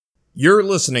You're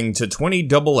listening to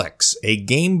 20XX, a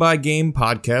game-by-game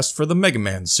podcast for the Mega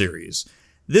Man series.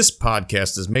 This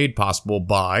podcast is made possible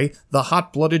by the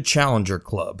Hot Blooded Challenger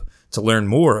Club. To learn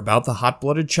more about the Hot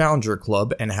Blooded Challenger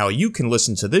Club and how you can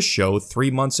listen to this show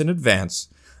 3 months in advance,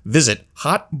 visit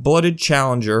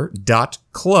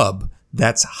hotbloodedchallenger.club.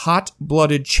 That's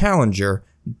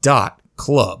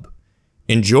hotbloodedchallenger.club.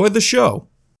 Enjoy the show.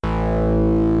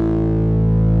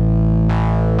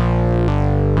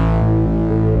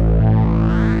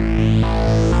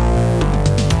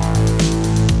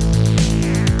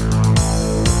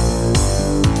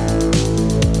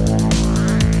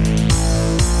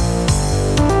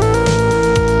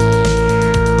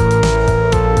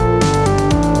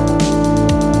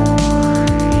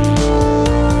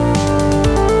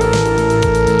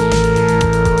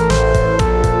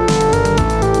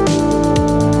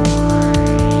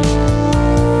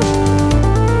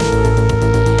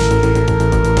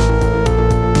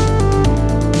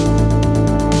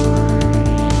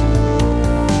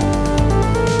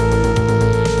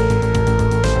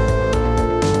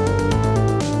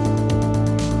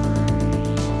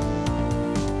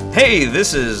 Hey,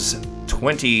 this is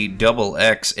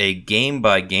 20XX, a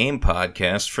game-by-game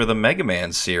podcast for the Mega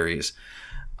Man series.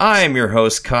 I am your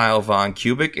host, Kyle Von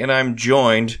Kubik, and I'm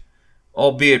joined,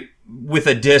 albeit with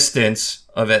a distance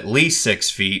of at least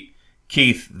 6 feet,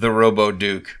 Keith the Robo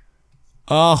Duke.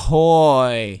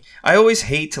 Ahoy! I always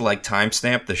hate to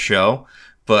timestamp the show,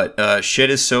 but shit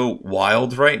is so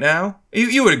wild right now.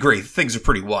 You would agree, things are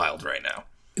pretty wild right now.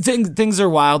 Things are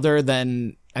wilder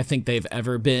than I think they've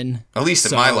ever been. At least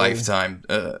in my lifetime,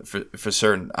 for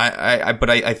certain. But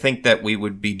I think that we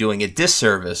would be doing a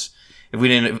disservice if we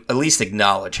didn't at least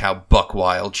acknowledge how buck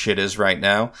wild shit is right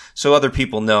now, so other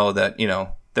people know that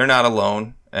they're not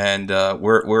alone, and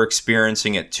we're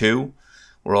experiencing it too.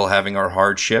 We're all having our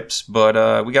hardships,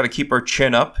 but we got to keep our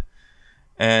chin up.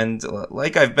 And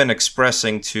like I've been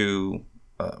expressing to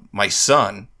my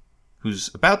son, who's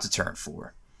about to turn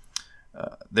 4,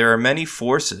 there are many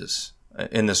forces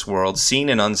in this world, seen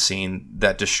and unseen,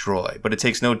 that destroy, but it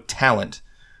takes no talent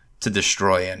to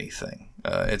destroy anything.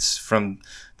 It's from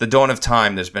the dawn of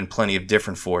time, there's been plenty of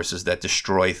different forces that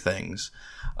destroy things.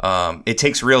 It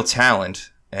takes real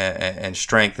talent and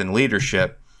strength and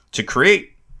leadership to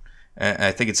create, and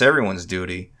I think it's everyone's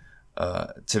duty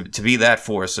to be that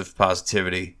force of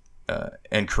positivity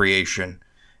and creation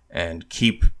and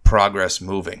keep progress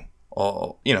moving,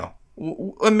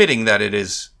 admitting that it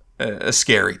is a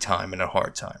scary time and a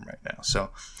hard time right now. So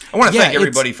I want to thank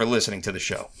everybody for listening to the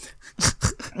show.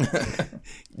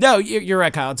 No, you're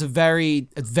right, Kyle. It's a very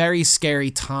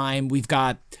scary time. We've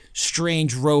got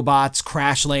strange robots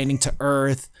crash landing to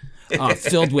Earth,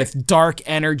 filled with dark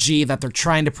energy that they're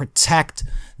trying to protect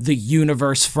the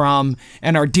universe from.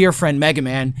 And our dear friend Mega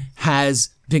Man has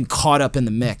been caught up in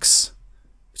the mix.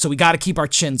 So we got to keep our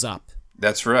chins up.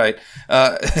 That's right.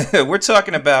 We're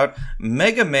talking about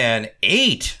Mega Man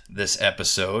 8 this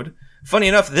episode. Funny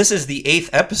enough, this is the 8th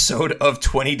episode of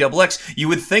 20XX. You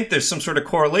would think there's some sort of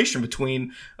correlation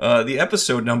between the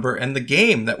episode number and the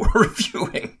game that we're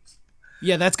reviewing.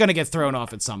 Yeah, that's going to get thrown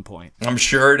off at some point. I'm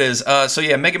sure it is.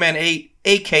 Mega Man 8,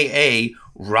 a.k.a.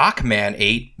 Rockman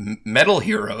 8, Metal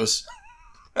Heroes.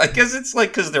 I guess it's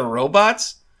because they're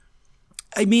robots.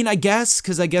 I mean, I guess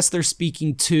they're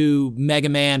speaking to Mega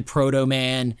Man, Proto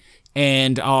Man,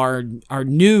 and our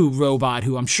new robot,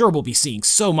 who I'm sure we'll be seeing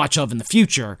so much of in the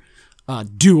future,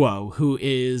 Duo, who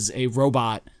is a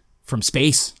robot from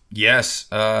space. Yes.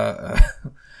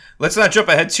 Let's not jump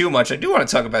ahead too much. I do want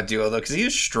to talk about Duo, though, because he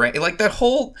is strange.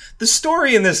 The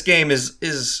story in this game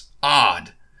is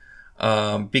odd.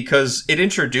 Because it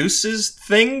introduces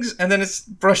things and then it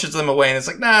brushes them away, and it's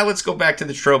let's go back to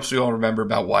the tropes we all remember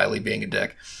about Wily being a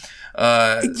dick.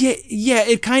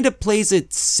 It kind of plays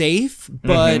it safe,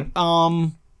 but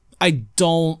I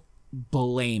don't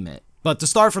blame it. But to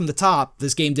start from the top,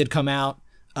 this game did come out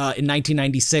in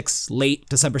 1996, late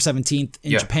December 17th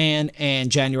in Japan,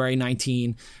 and January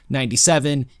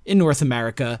 1997 in North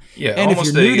America. Yeah, and if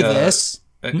you're new to this...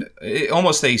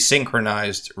 almost a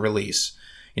synchronized release.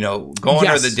 Gone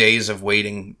are the days of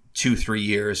waiting 2-3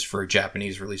 years for a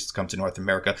Japanese release to come to North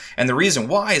America. And the reason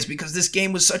why is because this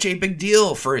game was such a big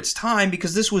deal for its time,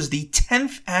 because this was the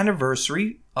 10th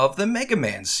anniversary of the Mega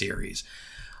Man series.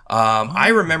 I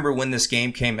remember when this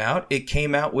game came out, it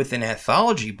came out with an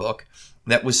anthology book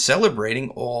that was celebrating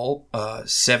all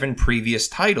 7 previous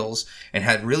titles and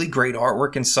had really great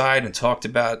artwork inside and talked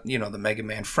about, the Mega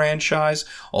Man franchise.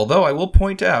 Although I will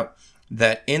point out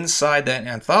that inside that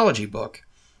anthology book,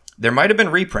 there might have been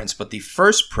reprints, but the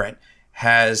first print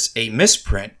has a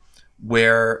misprint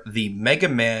where the Mega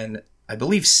Man I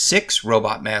believe 6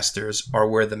 Robot Masters are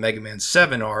where the Mega Man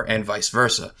 7 are, and vice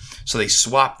versa. So they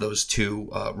swapped those two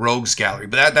Rogues Gallery.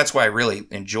 But that's why I really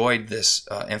enjoyed this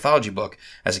anthology book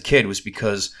as a kid, was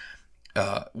because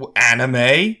anime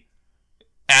in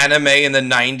the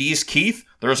 90s, Keith.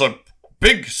 There's a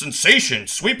big sensation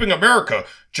sweeping America,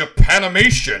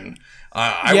 Japanimation.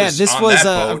 I was on that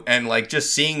boat, and like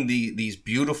just seeing these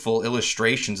beautiful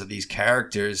illustrations of these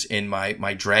characters in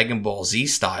my Dragon Ball Z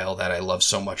style that I love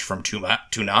so much from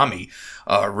Toonami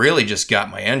really just got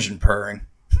my engine purring.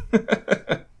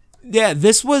 Yeah,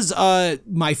 this was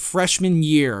my freshman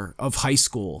year of high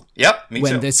school. Yep, me too.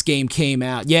 When this game came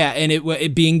out. Yeah, and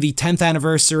it being the 10th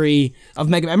anniversary of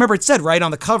Mega Man. I remember it said right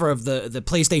on the cover of the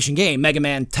PlayStation game, Mega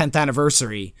Man 10th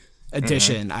Anniversary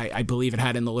Edition. Mm-hmm. I believe it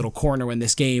had in the little corner when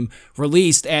this game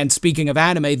released. And speaking of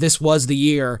anime, this was the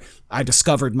year I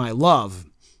discovered my love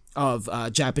of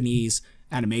Japanese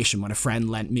animation when a friend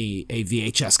lent me a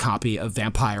VHS copy of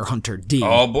Vampire Hunter D.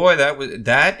 Oh boy,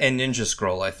 that and Ninja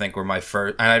Scroll I think were my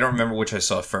first, and I don't remember which I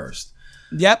saw first.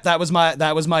 Yep, that was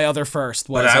my other first.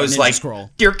 But I was Ninja like,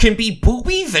 Scroll. There can be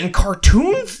boobies and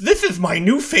cartoons? This is my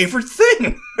new favorite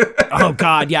thing. Oh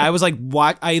God, yeah. I was like,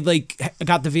 what? I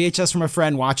got the VHS from a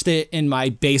friend, watched it in my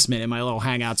basement in my little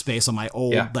hangout space on my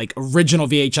old original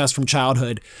VHS from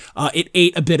childhood. It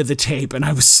ate a bit of the tape, and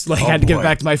I was like, had to give it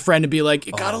back to my friend and be like,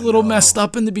 it got a little messed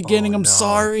up in the beginning. I'm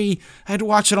sorry. I had to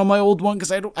watch it on my old one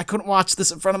because I couldn't watch this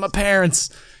in front of my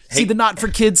parents. See the Not for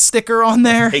Kids sticker on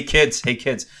there? Hey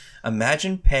kids.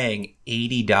 Imagine paying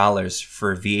 $80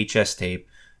 for a VHS tape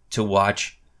to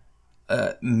watch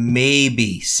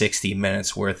maybe 60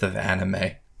 minutes worth of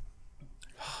anime.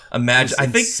 Imagine. I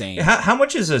think. How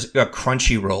much is a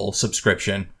Crunchyroll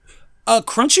subscription?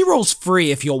 Crunchyroll's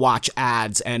free if you'll watch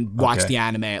ads and watch the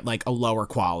anime at like a lower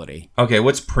quality. Okay,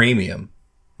 what's premium?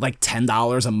 Like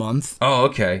 $10 a month. Oh,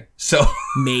 okay. So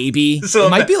maybe it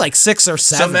might be like 6 or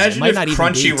 7. So imagine if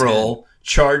Crunchyroll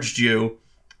charged you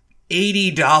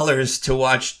 $80 to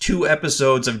watch 2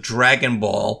 episodes of Dragon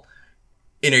Ball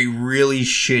in a really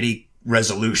shitty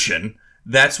resolution.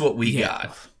 That's what we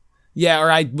got. Yeah, or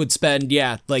I would spend,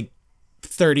 like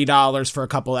 $30 for a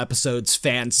couple episodes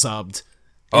fan subbed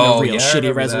in a real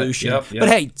shitty resolution. Yep. But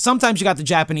hey, sometimes you got the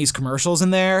Japanese commercials in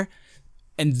there,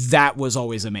 and that was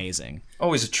always amazing.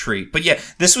 Always a treat. But yeah,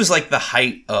 this was like the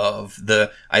height of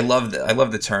I love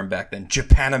the term back then,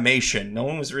 Japanimation. No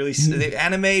one was really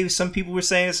anime. Some people were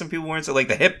saying it, some people weren't. So like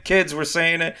the hip kids were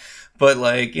saying it, but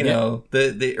like you know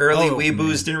the early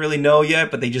weeboos didn't really know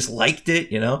yet, but they just liked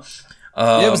it. You know,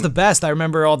 it was the best. I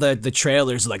remember all the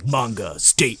trailers like manga,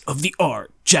 state of the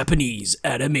art, Japanese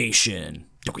animation.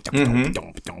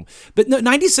 Mm-hmm. But no,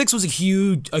 96 was a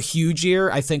huge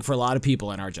year, I think, for a lot of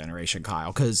people in our generation,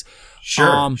 Kyle, because sure.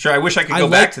 I wish I could go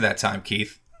back to that time,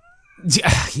 Keith.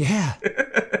 Yeah.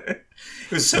 It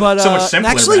was so much simpler.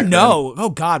 Actually, no.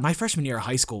 Oh God, my freshman year of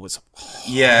high school was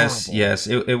horrible. Yes.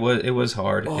 It was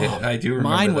hard. I do remember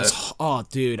mine that. was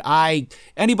dude.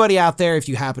 Anybody out there, if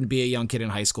you happen to be a young kid in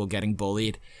high school getting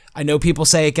bullied, I know people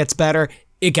say it gets better.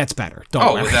 It gets better.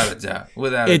 Don't worry. Without a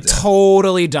doubt. It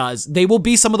totally does. They will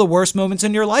be some of the worst moments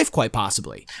in your life, quite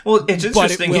possibly. Well, it's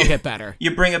interesting. But it will get better.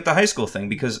 You bring up the high school thing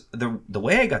because the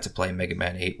way I got to play Mega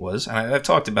Man 8 was, and I've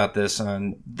talked about this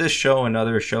on this show and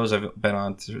other shows I've been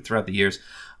on throughout the years.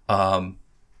 I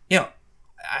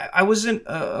wasn't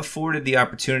afforded the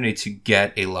opportunity to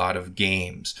get a lot of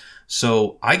games.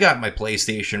 So I got my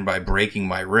PlayStation by breaking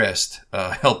my wrist,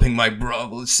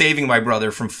 saving my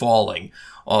brother from falling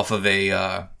off of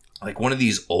a one of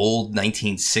these old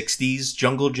 1960s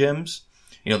jungle gyms,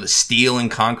 the steel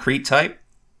and concrete type.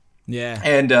 Yeah.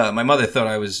 And my mother thought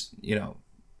I was,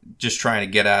 just trying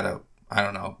to get out of, I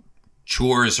don't know,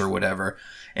 chores or whatever,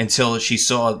 until she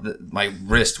saw that my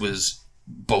wrist was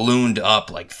ballooned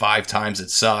up like 5 times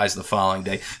its size the following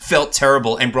day. Felt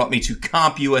terrible and brought me to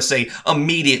CompUSA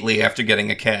immediately after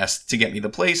getting a cast to get me the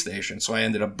PlayStation. So I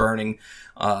ended up burning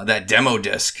that demo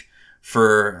disc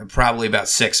for probably about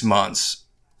 6 months.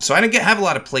 So I didn't have a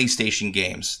lot of PlayStation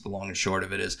games. The long and short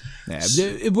of it is,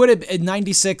 it would have.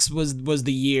 96 was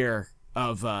the year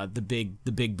of the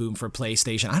big boom for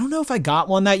PlayStation. I don't know if I got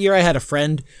one that year. I had a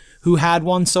friend who had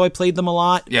one, so I played them a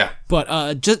lot. Yeah.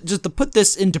 But just to put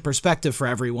this into perspective for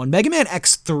everyone, Mega Man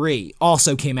X3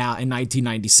 also came out in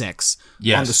 1996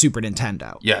 on the Super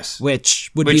Nintendo. Yes.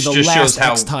 Which would be the last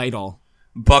X title.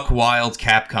 Buck Wild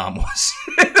Capcom was.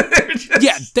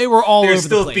 Yeah, they were all over the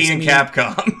still place. being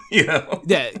Capcom, you know?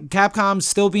 Yeah, Capcom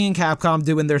still being Capcom,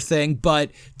 doing their thing.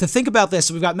 But to think about this,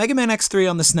 we've got Mega Man X3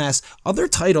 on the SNES, other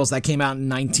titles that came out in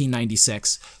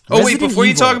 1996. Oh, wait, before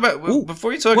you talk Evil.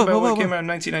 about what came out in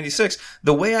 1996,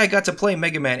 the way I got to play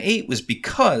Mega Man 8 was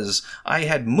because I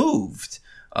had moved.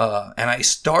 And I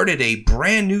started a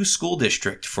brand new school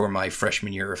district for my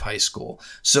freshman year of high school.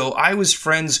 So I was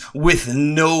friends with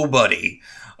nobody.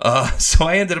 So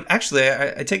I ended up, actually,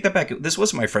 I take that back. This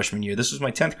wasn't my freshman year. This was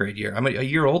my 10th grade year. I'm a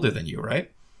year older than you, right?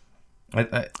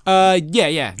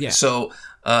 Yeah. So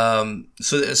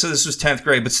this was 10th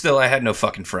grade, but still I had no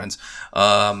fucking friends.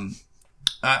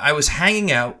 I was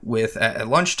hanging out with, at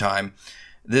lunchtime,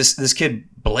 this kid,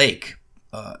 Blake,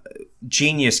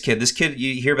 genius kid. This kid,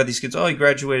 you hear about these kids, oh, he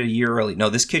graduated a year early.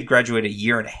 No, this kid graduated a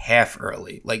year and a half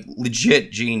early. Like,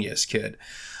 legit genius kid.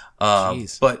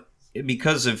 But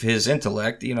because of his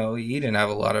intellect, you know, he didn't have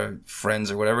a lot of friends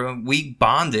or whatever. We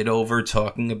bonded over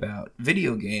talking about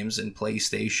video games and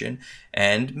PlayStation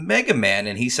and Mega Man.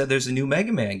 And he said there's a new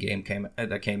Mega Man game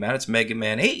that came out. It's Mega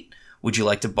Man 8. Would you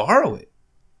like to borrow it?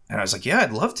 And I was like, yeah,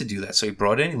 I'd love to do that. So he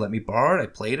brought it in. He let me borrow it. I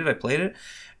played it.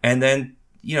 And then,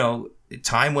 you know,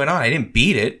 time went on. I didn't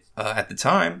beat it at the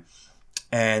time.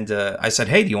 And I said,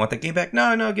 hey, do you want that game back?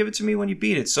 No, give it to me when you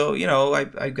beat it. So, you know,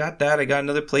 I got that. I got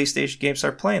another PlayStation game,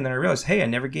 started playing. Then I realized, hey, I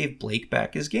never gave Blake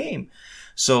back his game.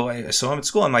 So I saw him at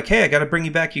school. I'm like, hey, I got to bring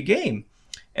you back your game.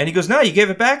 And he goes, no, you gave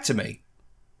it back to me.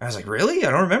 I was like, really?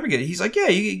 I don't remember getting it. He's like, yeah,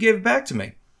 you gave it back to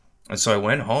me. And so I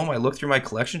went home. I looked through my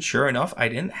collection. Sure enough, I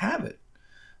didn't have it.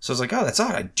 So I was like, oh, that's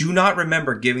odd. I do not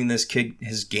remember giving this kid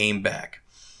his game back.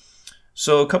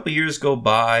 So a couple of years go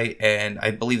by, and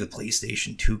I believe the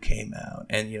PlayStation 2 came out.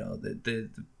 And, you know, the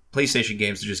PlayStation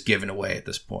games are just given away at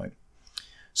this point.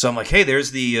 So I'm like, hey,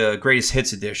 there's the Greatest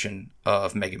Hits edition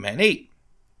of Mega Man 8.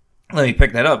 Let me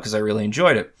pick that up because I really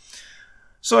enjoyed it.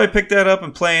 So I picked that up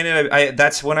and playing it.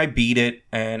 That's when I beat it.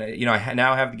 And, you know, I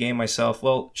now have the game myself.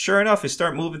 Well, sure enough, I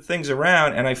start moving things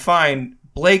around, and I find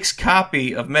Blake's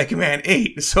copy of Mega Man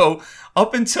 8. So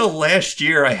up until last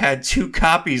year, I had 2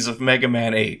 copies of Mega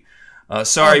Man 8.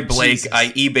 Sorry, Blake, Jesus. I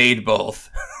eBayed both.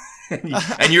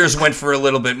 And yours went for a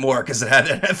little bit more because it had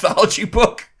an anthology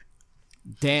book.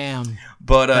 Damn.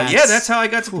 But yeah, that's how I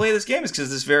got to play this game, is because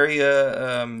this very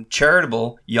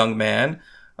charitable young man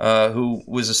who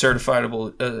was a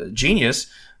certifiable genius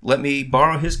let me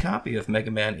borrow his copy of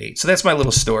Mega Man 8. So that's my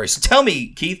little story. So tell me,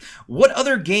 Keith, what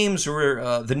other games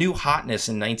were the new hotness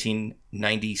in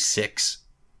 1996?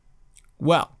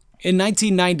 Well, in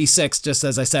 1996, just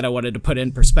as I said, I wanted to put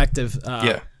in perspective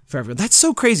for everyone. That's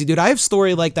so crazy, dude. I have a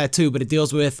story like that too, but it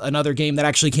deals with another game that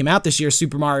actually came out this year,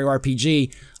 Super Mario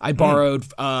RPG. I borrowed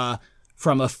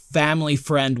from a family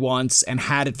friend once and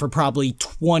had it for probably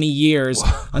 20 years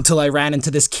until I ran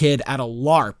into this kid at a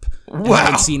LARP. Wow. I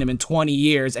hadn't seen him in 20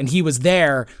 years, and he was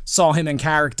there, saw him in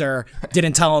character,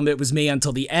 didn't tell him it was me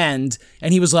until the end,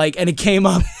 and he was like, and it came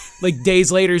up like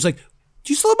days later, he's like,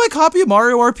 do you still have my copy of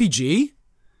Mario RPG?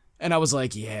 And I was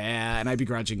like, yeah, and I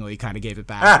begrudgingly kind of gave it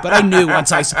back. But I knew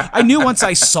once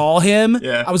I saw him,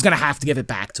 I was going to have to give it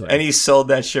back to him. And he sold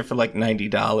that shit for like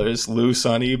 $90 loose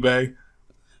on eBay.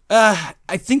 I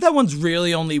think that one's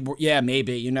really only,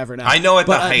 maybe. You never know. I know at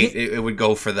the height it would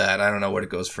go for that. I don't know what it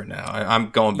goes for now.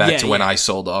 I'm going back to when I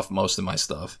sold off most of my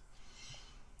stuff.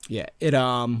 Yeah,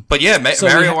 But yeah,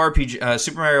 Mario RPG,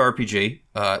 Super Mario RPG,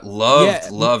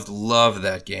 loved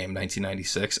that game,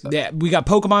 1996. Yeah, we got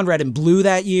Pokemon Red and Blue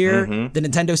that year. Mm-hmm. The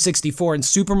Nintendo 64 and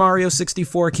Super Mario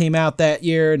 64 came out that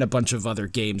year, and a bunch of other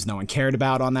games no one cared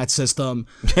about on that system.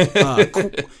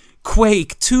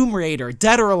 Quake, Tomb Raider,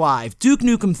 Dead or Alive, Duke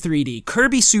Nukem 3D,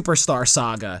 Kirby Superstar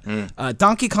Saga,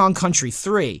 Donkey Kong Country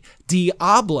 3,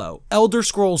 Diablo, Elder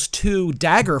Scrolls 2,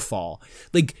 Daggerfall.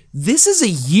 Like, this is a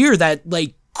year that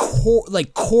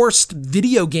coursed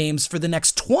video games for the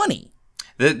next 20.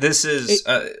 This is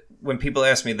when people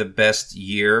ask me the best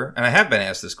year, and I have been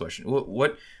asked this question: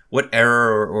 what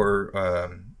era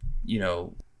or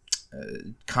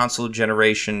console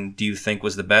generation do you think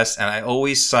was the best? And I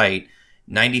always cite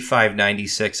 95,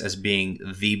 96 as being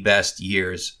the best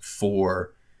years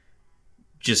for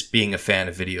just being a fan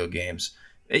of video games.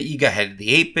 You had the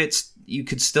 8-bits. You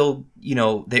could still,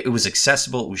 it was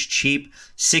accessible. It was cheap.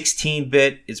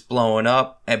 16-bit, it's blowing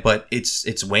up, but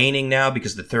it's waning now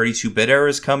because the 32-bit era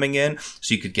is coming in.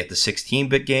 So you could get the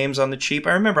 16-bit games on the cheap.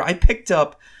 I remember I picked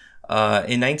up,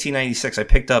 in 1996, I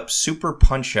picked up Super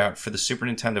Punch-Out for the Super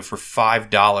Nintendo for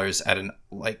 $5 at an,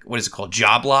 what is it called?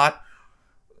 Job Lot?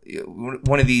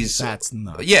 One of these. That's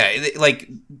nuts. Yeah,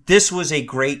 this was a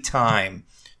great time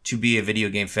to be a video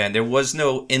game fan. There was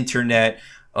no internet.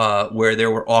 where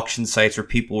there were auction sites where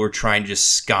people were trying to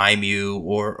just skime you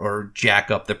or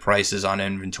jack up the prices on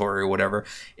inventory or whatever.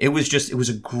 It was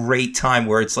a great time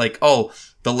where it's like, oh,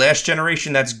 the last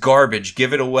generation, that's garbage,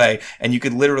 give it away. And you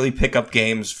could literally pick up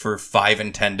games for $5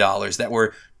 and $10 that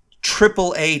were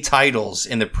AAA titles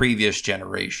in the previous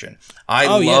generation. I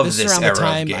love this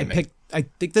era of gaming. I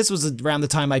think this was around the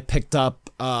time I picked up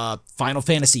Final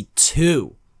Fantasy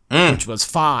II. Which was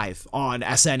 5 on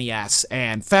SNES,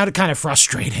 and found it kind of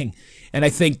frustrating, and I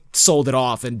think sold it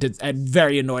off and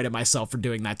very annoyed at myself for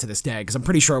doing that to this day, because I'm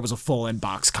pretty sure it was a full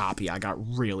in-box copy I got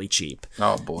really cheap.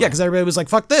 Oh, boy. Yeah, because everybody was like,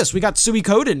 fuck this, we got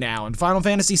Suikoden now, and Final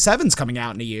Fantasy VII's coming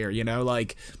out in a year,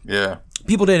 Yeah.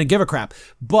 People didn't give a crap.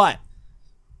 But,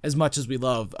 as much as we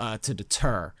love to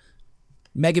deter,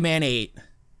 Mega Man 8,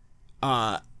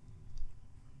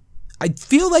 I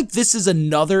feel like this is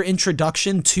another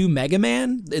introduction to Mega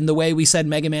Man in the way we said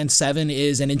Mega Man 7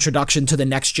 is an introduction to the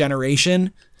next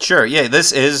generation. Sure, yeah,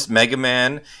 this is Mega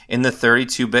Man in the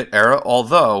 32-bit era,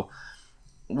 although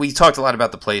we talked a lot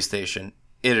about the PlayStation.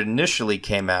 It initially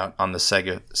came out on the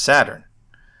Sega Saturn.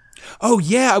 Oh,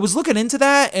 yeah, I was looking into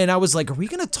that, and I was like, are we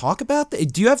going to talk about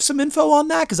that? Do you have some info on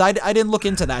that? Because I didn't look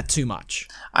into that too much.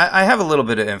 I have a little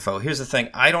bit of info. Here's the thing.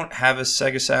 I don't have a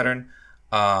Sega Saturn.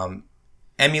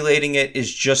 Emulating it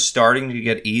is just starting to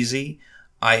get easy.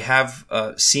 I have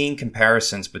seen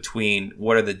comparisons between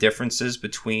what are the differences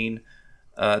between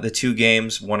the two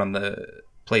games, one on the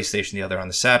PlayStation, the other on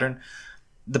the Saturn.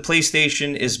 The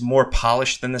PlayStation is more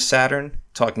polished than the Saturn,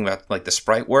 talking about like the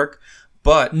sprite work,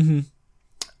 but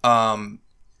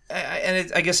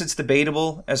I guess it's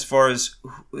debatable as far as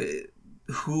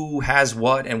who has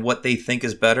what and what they think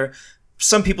is better.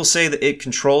 Some people say that it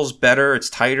controls better, it's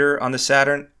tighter on the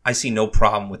Saturn. I see no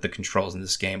problem with the controls in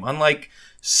this game. Unlike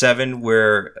 7,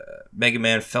 where Mega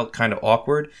Man felt kind of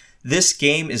awkward, this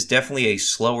game is definitely a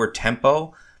slower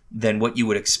tempo than what you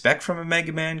would expect from a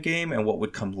Mega Man game and what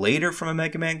would come later from a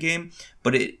Mega Man game.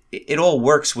 But it all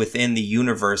works within the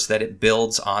universe that it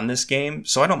builds on this game,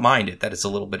 so I don't mind it that it's a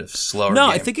little bit of slower. No,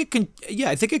 game. I think it can. Yeah,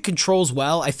 I think it controls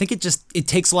well. I think it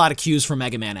takes a lot of cues from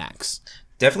Mega Man X.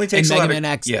 Definitely takes a lot of Mega Man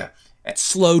X. Yeah.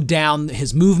 Slowed down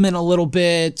his movement a little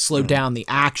bit, slowed down the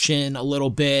action a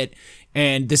little bit,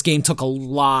 and this game took a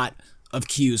lot of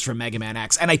cues from Mega Man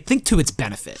X, and I think to its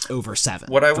benefit over 7,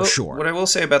 What I will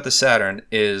say about the Saturn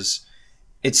is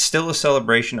it's still a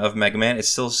celebration of Mega Man, it's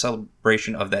still a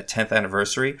celebration of that 10th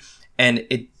anniversary, and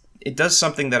it does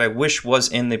something that I wish was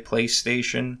in the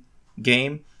PlayStation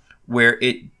game, where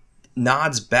it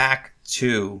nods back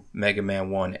to Mega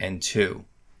Man 1 and 2,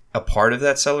 a part of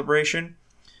that celebration.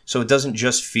 So it doesn't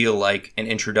just feel like an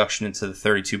introduction into the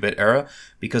 32-bit era,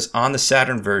 because on the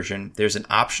Saturn version, there's an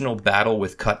optional battle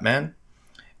with Cutman,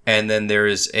 and then there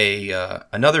is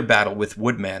another battle with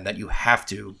Woodman that you have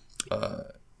to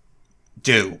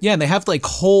do. Yeah, and they have like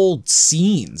whole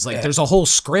scenes. Like there's a whole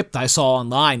script I saw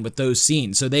online with those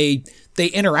scenes. So they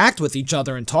interact with each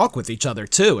other and talk with each other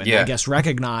too, and I guess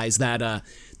recognize that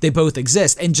they both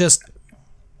exist. And just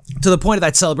to the point of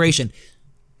that celebration,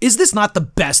 is this not the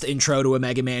best intro to a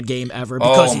Mega Man game ever?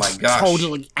 Because it's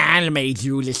totally animated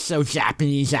you. It's so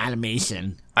Japanese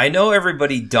animation. I know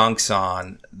everybody dunks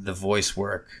on the voice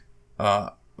work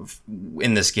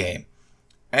in this game.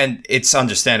 And it's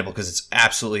understandable because it's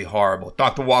absolutely horrible.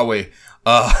 Dr. Wawe.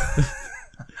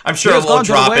 I'm sure we'll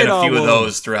drop in a few of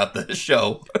those throughout the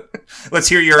show. Let's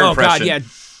hear your impression. God, yeah.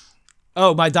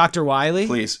 Oh, my Dr. Wily?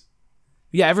 Please.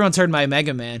 Yeah, everyone's heard my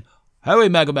Mega Man. Hey,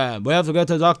 Mega Man, we have to get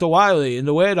to Dr. Wily in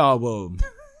the Weird Album.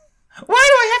 Why do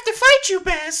I have to fight you,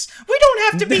 Bass? We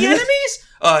don't have to be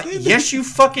enemies. Yes, you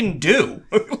fucking do.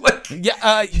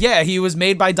 Yeah, he was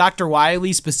made by Dr.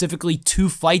 Wily specifically to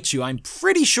fight you. I'm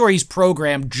pretty sure he's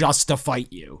programmed just to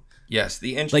fight you. Yes,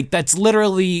 that's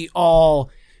literally all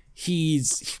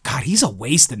he's a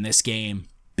waste in this game.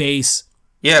 Bass.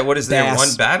 Yeah, what is there?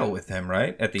 One battle with him,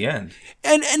 right? At the end.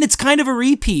 And it's kind of a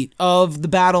repeat of the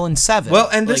battle in 7. Well,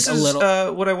 and this is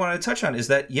what I wanted to touch on, is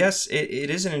that, yes, it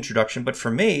is an introduction, but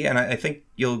for me, and I think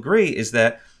you'll agree, is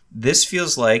that this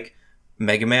feels like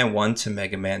Mega Man 1 to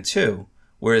Mega Man 2,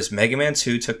 whereas Mega Man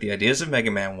 2 took the ideas of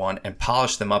Mega Man 1 and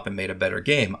polished them up and made a better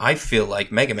game. I feel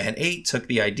like Mega Man 8 took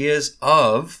the ideas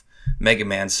of Mega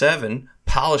Man 7,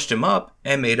 polished them up,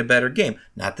 and made a better game.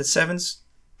 Not that 7's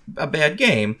a bad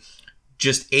game,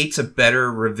 just 8's a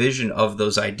better revision of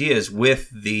those ideas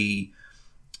with the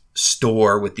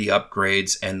store, with the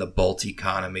upgrades and the bolt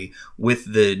economy,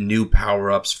 with the new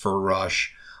power-ups for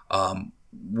Rush,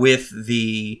 with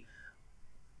the...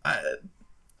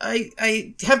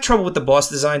 I have trouble with the boss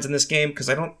designs in this game because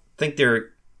I don't think they're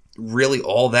really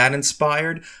all that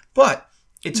inspired, but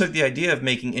it took the idea of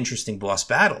making interesting boss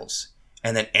battles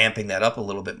and then amping that up a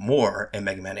little bit more in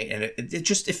Mega Man 8. And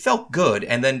it felt good.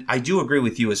 And then I do agree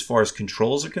with you as far as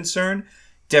controls are concerned.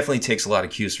 Definitely takes a lot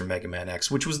of cues from Mega Man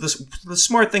X, which was the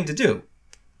smart thing to do.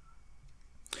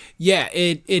 Yeah,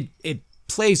 it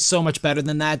plays so much better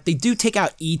than that. They do take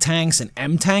out E-tanks and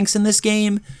M-tanks in this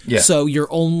game. Yeah. So your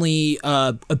only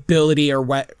ability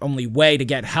or only way to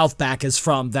get health back is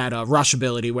from that rush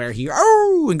ability where he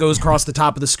and goes across the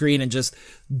top of the screen and just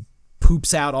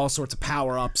poops out all sorts of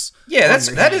power-ups. Yeah,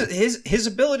 that is his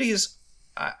abilities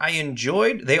I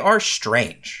enjoyed. They are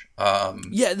strange.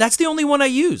 Yeah, that's the only one I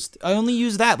used. I only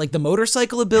used that. Like the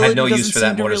motorcycle ability doesn't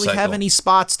seem to really have any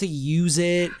spots to use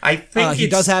it. I think he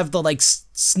does have the like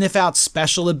sniff out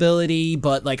special ability,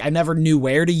 but like I never knew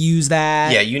where to use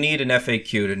that. Yeah, you need an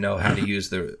FAQ to know how to use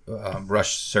the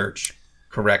rush search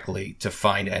correctly to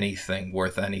find anything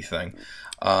worth anything.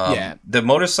 The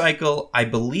motorcycle, I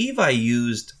believe I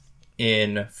used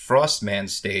in Frostman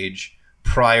stage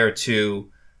prior to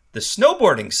the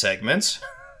snowboarding segments,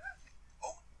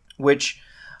 which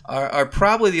are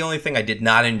probably the only thing I did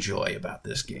not enjoy about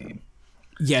this game.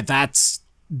 Yeah,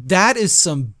 that is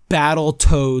some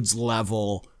Battletoads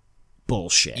level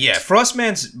bullshit. Yeah,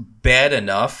 Frostman's bad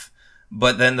enough,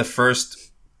 but then the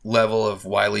first level of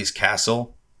Wily's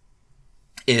Castle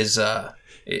is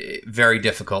very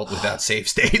difficult without save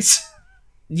states.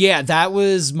 Yeah, that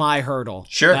was my hurdle.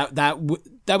 Sure.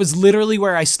 That was literally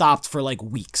where I stopped for like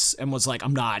weeks and was like,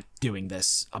 I'm not doing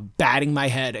this. I'm batting my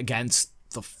head against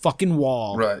the fucking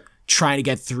wall, right, trying to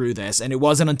get through this. And it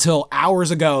wasn't until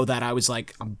hours ago that I was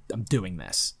like, I'm doing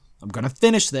this. I'm gonna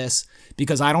finish this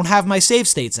because I don't have my save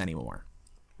states anymore.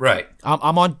 Right.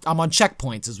 I'm on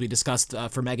checkpoints as we discussed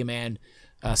for Mega Man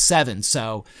 7.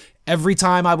 So every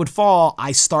time I would fall,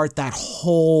 I start that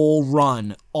whole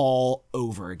run all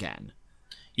over again.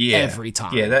 Yeah. Every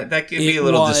time. Yeah, that could be a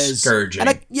little discouraging. And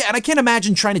I can't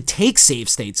imagine trying to take save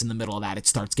states in the middle of that. It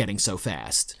starts getting so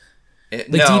fast.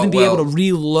 To even be able to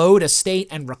reload a state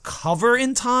and recover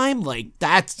in time, like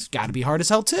that's got to be hard as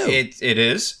hell too. It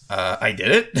is. I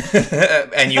did it,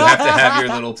 and you have to have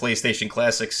your little PlayStation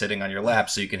Classic sitting on your lap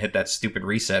so you can hit that stupid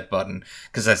reset button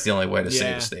because that's the only way to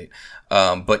save a state.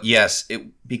 But yes,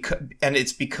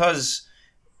 it's because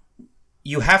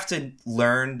you have to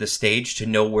learn the stage to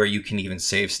know where you can even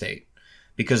save state,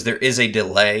 because there is a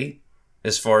delay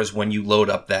as far as when you load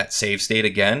up that save state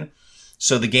again.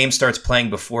 So the game starts playing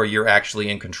before you're actually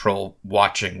in control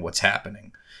watching what's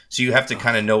happening. So you have to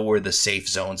kind of know where the safe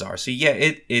zones are. So yeah,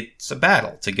 it's a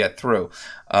battle to get through.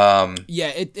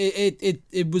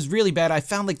 It was really bad. I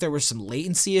found like there were some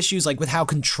latency issues, like with how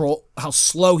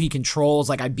slow he controls.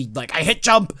 Like I'd be like, I hit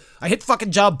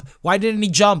fucking jump. Why didn't he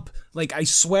jump? Like I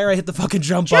swear I hit the fucking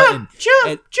jump button.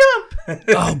 Jump.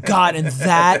 Oh god, and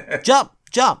that jump,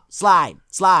 slide,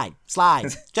 jump.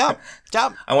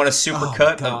 I want a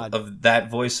supercut of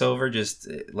that voiceover, just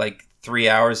like 3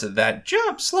 hours of that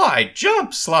jump, slide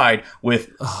with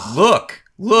look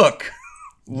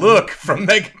from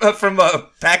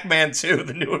Pac-Man 2,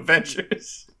 The New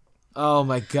Adventures. Oh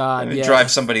my god, and drive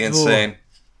somebody insane.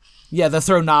 Yeah, they'll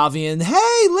throw Navi in.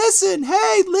 Hey, listen,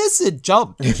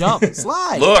 jump,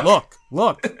 slide, look.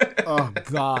 Oh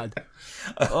god.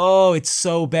 Oh, it's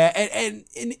so bad.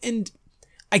 And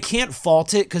I can't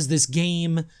fault it because this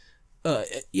game,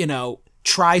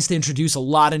 tries to introduce a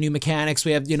lot of new mechanics.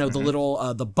 We have, the little,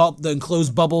 the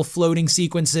enclosed bubble floating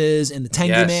sequences in the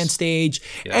Tengu Man stage.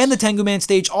 Yes. And the Tengu Man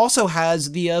stage also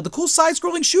has the cool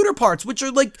side-scrolling shooter parts, which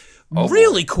are like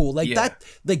really cool. Like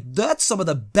that's some of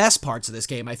the best parts of this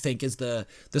game, I think, is the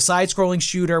side-scrolling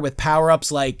shooter with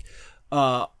power-ups like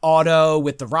Auto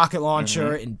with the rocket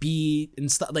launcher and B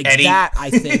and stuff like Eddie. That,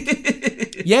 I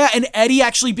think. Yeah, and Eddie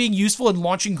actually being useful in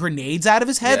launching grenades out of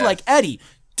his head. Yeah. Like, Eddie,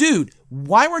 dude,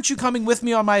 why weren't you coming with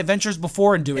me on my adventures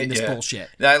before and doing this bullshit?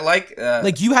 I like...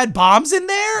 like, you had bombs in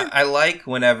there? I like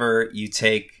whenever you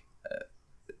take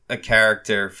a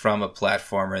character from a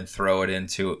platformer and throw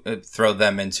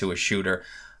them into a shooter.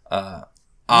 A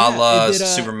la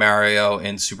Super Mario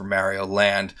and Super Mario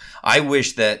Land. I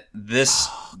wish that this...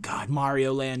 Oh, God,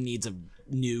 Mario Land needs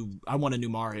I want a new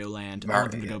Mario Land. I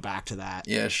want them to go back to that.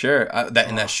 Yeah, sure.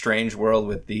 In that strange world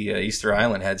with the Easter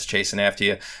Island heads chasing after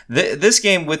you. This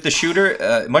game with the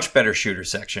shooter, much better shooter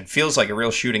section. Feels like a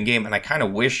real shooting game, and I kind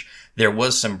of wish there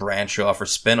was some branch off or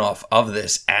spin off of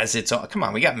this as its own. Come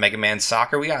on, we got Mega Man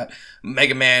Soccer. We got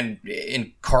Mega Man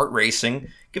in kart racing.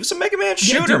 Give us a Mega Man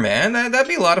shooter, man. That'd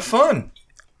be a lot of fun.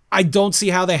 I don't see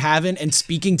how they haven't. And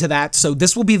speaking to that, so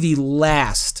this will be the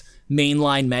last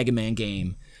mainline Mega Man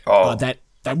game that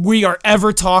we are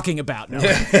ever talking about. No.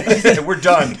 We're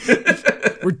done.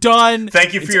 We're done.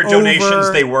 Thank you for your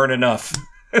donations. They weren't enough.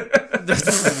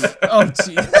 Oh,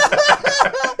 gee.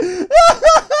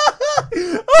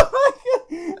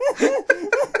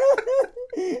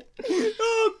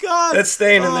 Oh God! That's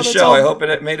staying in the show. I hope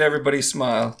it made everybody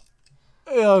smile.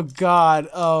 Oh God!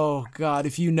 Oh God!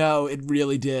 If you know, it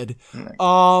really did.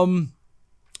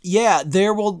 Yeah,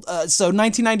 there will. So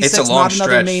 1996. It's a long not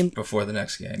another stretch main. before the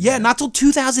next game. Yeah, not till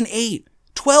 2008.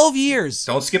 12 years.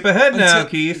 Don't skip ahead now,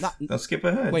 Keith. Don't skip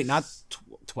ahead. Wait, not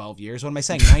 12 years. What am I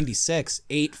saying? 96,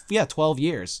 8. Yeah, 12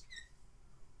 years.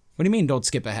 What do you mean? Don't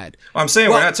skip ahead. Well, I'm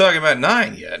saying we're not talking about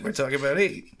 9 yet. We're talking about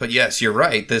 8. But yes, you're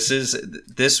right. This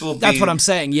will be. That's what I'm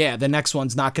saying. Yeah, the next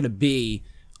one's not going to be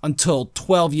until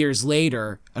 12 years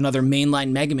later, another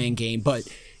mainline Mega Man game. But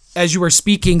as you were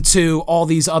speaking to all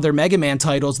these other Mega Man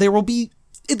titles, there will be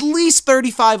at least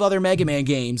 35 other Mega Man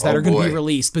games that are going to be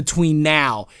released between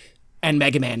now and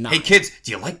Mega Man 9. Hey kids, do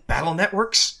you like battle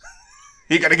networks?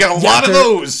 You got to get a lot of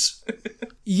those.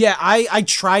 Yeah, I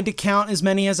tried to count as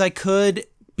many as I could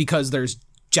because there's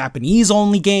Japanese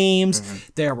only games. Mm-hmm.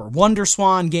 There were Wonder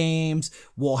Swan games.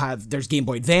 There's Game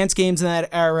Boy Advance games in that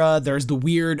era. There's the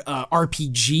weird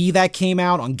RPG that came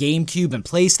out on GameCube and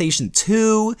PlayStation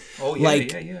 2. Oh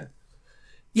yeah.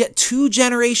 Yeah, 2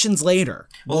 generations later,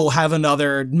 we'll have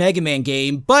another Mega Man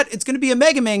game, but it's going to be a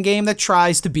Mega Man game that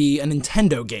tries to be a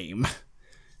Nintendo game.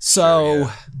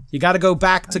 So you got to go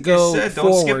back to forward.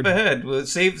 Don't skip ahead. We'll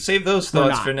save those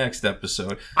thoughts for next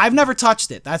episode. I've never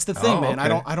touched it. That's the thing, man.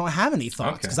 Okay. I don't have any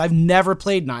thoughts because I've never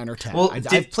played 9 or 10. Well,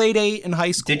 I've played 8 in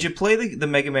high school. Did you play the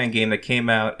Mega Man game that came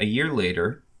out a year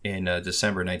later in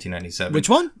December 1997? Which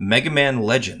one? Mega Man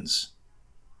Legends.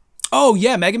 Oh,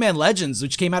 yeah, Mega Man Legends,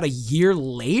 which came out a year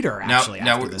later, actually.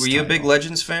 Now were you a big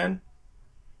Legends fan?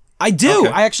 I do. Okay.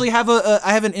 I actually have I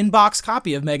have an inbox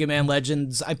copy of Mega Man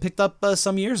Legends I picked up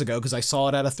some years ago because I saw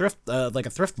it at a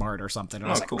thrift mart or something. And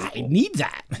I was cool. I need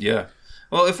that. Yeah.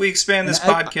 Well, if we expand this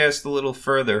podcast a little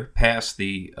further past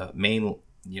the main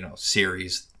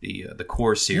series, the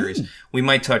core series, we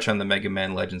might touch on the Mega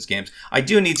Man Legends games. I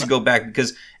do need to go back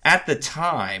because at the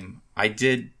time I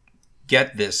did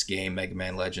get this game, Mega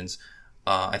Man Legends.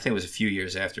 I think it was a few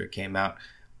years after it came out,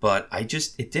 but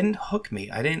it didn't hook me.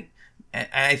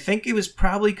 I think it was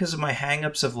probably because of my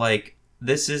hangups of like,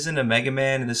 this isn't a Mega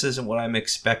Man and this isn't what I'm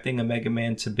expecting a Mega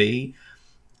Man to be.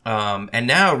 And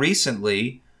now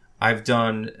recently I've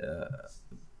done a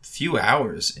few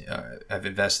hours. I've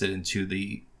invested into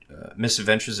the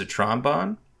Misadventures of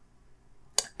Trombone,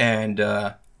 and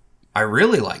I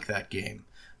really like that game.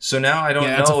 So now I don't know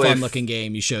if... Yeah, that's a fun-looking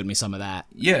game. You showed me some of that.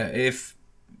 Yeah, if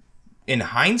in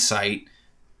hindsight,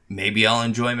 maybe I'll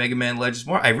enjoy Mega Man Legends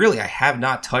more. I have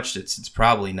not touched it since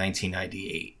probably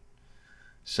 1998.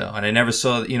 So, and I never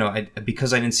saw,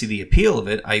 because I didn't see the appeal of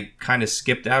it, I kind of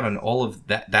skipped out on all of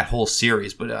that whole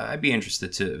series. But I'd be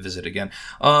interested to visit again.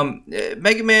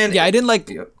 Mega Man... Yeah, I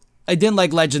didn't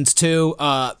like Legends 2.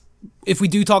 If we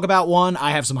do talk about 1,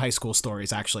 I have some high school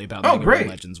stories actually about Mega Man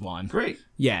Legends 1. Great.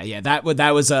 Yeah, that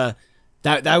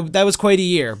was quite a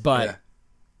year, but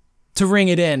to ring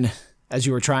it in as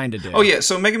you were trying to do. Oh yeah,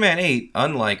 so Mega Man 8,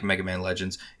 unlike Mega Man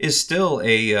Legends, is still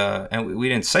and we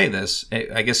didn't say this.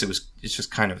 I guess it's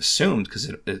just kind of assumed because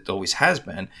it always has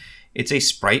been. It's a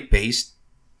sprite-based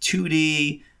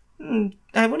 2D.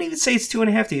 I wouldn't even say it's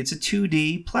 2.5D. It's a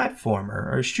 2D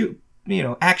platformer or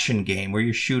action game where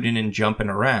you're shooting and jumping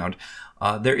around.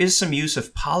 There is some use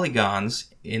of polygons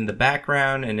in the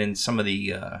background and in some of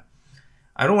the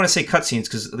I don't want to say cutscenes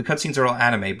because the cutscenes are all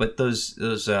anime, but those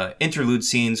interlude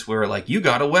scenes where like you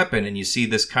got a weapon and you see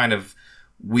this kind of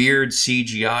weird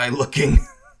CGI looking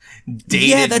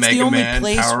dated Mega Man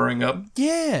powering up.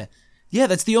 Yeah,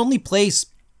 that's the only place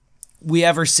we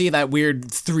ever see that weird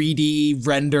 3D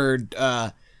rendered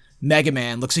Mega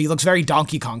Man. He looks very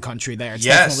Donkey Kong Country there. It's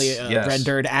definitely a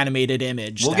rendered animated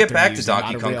image. We'll get back to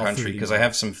Donkey Kong Country because I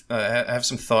have some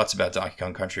thoughts about Donkey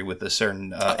Kong Country with a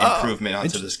certain improvement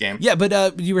onto this game. Yeah,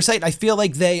 but you were saying I feel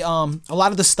like they a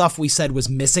lot of the stuff we said was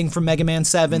missing from Mega Man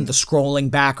 7, the scrolling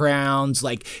backgrounds,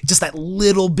 like just that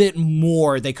little bit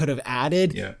more they could have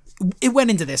added. Yeah. It went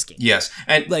into this game. Yes,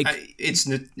 and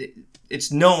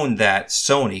it's known that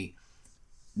Sony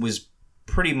was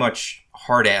pretty much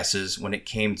hard asses when it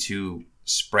came to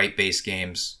sprite-based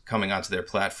games coming onto their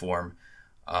platform.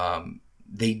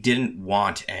 They didn't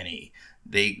want any.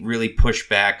 They really pushed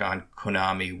back on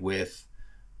Konami with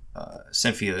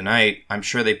Symphony of the Night. I'm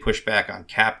sure they pushed back on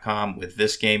Capcom with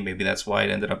this game. Maybe that's why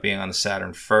it ended up being on the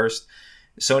Saturn first.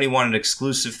 Sony wanted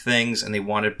exclusive things, and they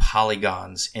wanted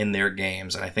polygons in their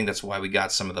games, and I think that's why we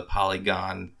got some of the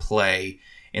polygon play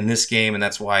in this game, and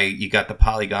that's why you got the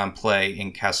polygon play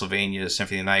in Castlevania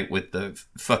Symphony of the Night with the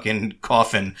fucking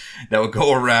coffin that would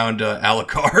go around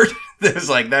Alucard. There's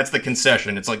like, that's the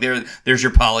concession. It's like, there's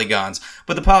your polygons.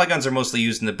 But the polygons are mostly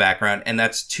used in the background, and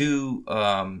that's to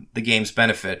the game's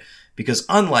benefit, because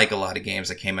unlike a lot of games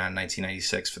that came out in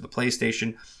 1996 for the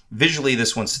PlayStation, visually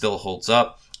this one still holds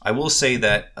up. I will say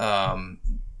that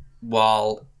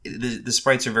while the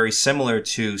sprites are very similar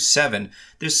to 7,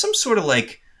 there's some sort of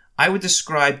like, I would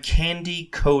describe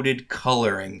candy-coated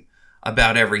coloring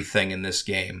about everything in this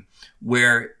game,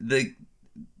 where the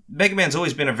Mega Man's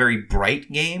always been a very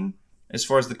bright game as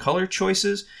far as the color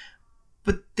choices,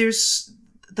 but there's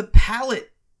the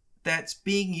palette that's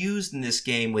being used in this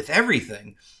game with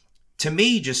everything, to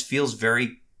me, just feels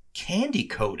very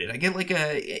candy-coated. I get like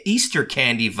a Easter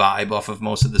candy vibe off of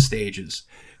most of the stages.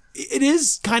 It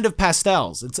is kind of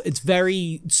pastels. It's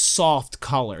very soft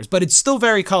colors, but it's still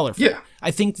very colorful. Yeah.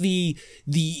 I think the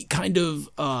kind of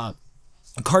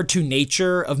cartoon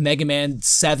nature of Mega Man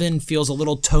 7 feels a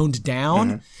little toned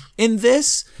down in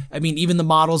this. I mean, even the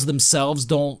models themselves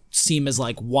don't seem as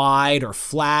like wide or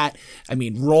flat. I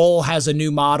mean, Roll has a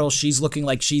new model. She's looking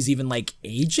like she's even like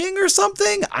aging or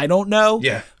something. I don't know.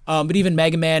 Yeah. But even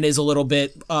Mega Man is a little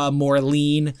bit more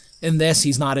lean in this.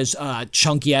 He's not as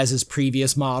chunky as his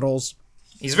previous models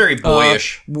He's very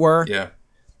boyish. were. Yeah.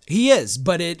 He is,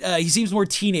 but he seems more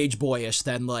teenage boyish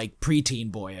than like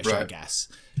preteen boyish, I Right. guess.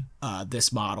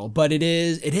 This model, but it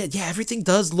is, yeah, everything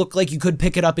does look like you could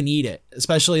pick it up and eat it,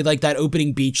 especially like that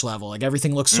opening beach level. Like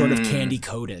everything looks sort of candy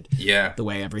coated. Yeah. The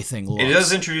way everything looks. It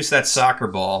does introduce that soccer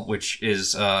ball, which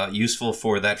is useful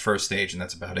for that first stage, and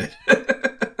that's about it.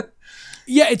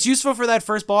 Yeah, it's useful for that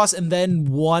first boss and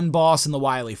then one boss in the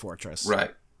Wily Fortress.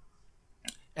 Right.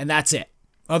 And that's it.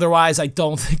 Otherwise, I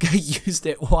don't think I used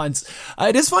it once.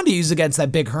 It is fun to use against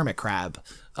that big hermit crab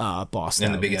boss.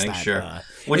 In the though. beginning, It's that,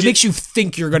 sure. It makes you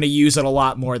think you're going to use it a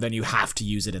lot more than you have to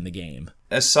use it in the game.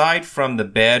 Aside from the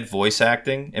bad voice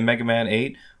acting in Mega Man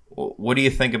 8, what do you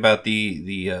think about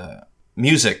the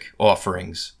music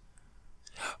offerings?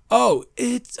 Oh,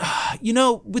 it's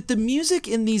with the music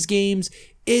in these games,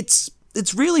 it's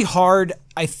really hard,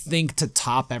 I think, to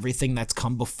top everything that's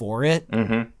come before it.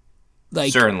 Mm-hmm.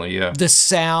 Like, certainly, yeah. The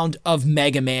sound of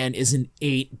Mega Man is an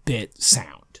 8-bit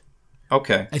sound.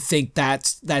 Okay. I think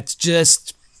that's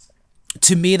just,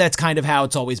 to me, that's kind of how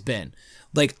it's always been.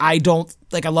 Like, I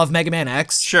love Mega Man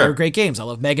X. Sure. They're great games. I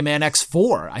love Mega Man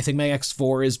X4. I think Mega Man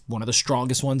X4 is one of the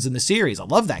strongest ones in the series. I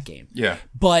love that game. Yeah.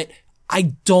 But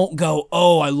I don't go,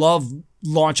 oh, I love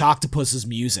Launch Octopus's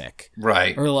music.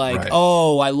 Right. Or like, right.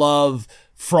 oh, I love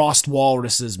Frost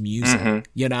Walrus's music,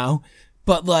 you know?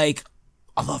 But like,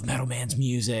 I love Metal Man's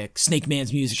music. Snake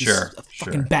Man's music Sure, is a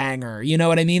fucking banger. You know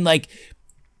what I mean? Like,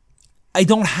 I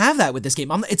don't have that with this game.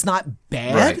 It's not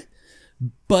bad, Right.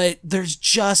 but there's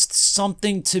just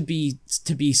something to be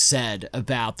said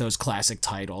about those classic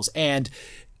titles. And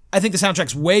I think the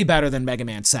soundtrack's way better than Mega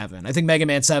Man 7. I think Mega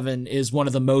Man 7 is one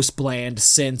of the most bland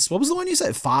since, what was the one you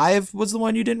said? 5 was the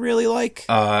one you didn't really like?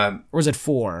 Or was it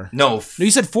 4? No, No, you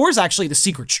said 4 is actually the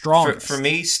secret strongest. for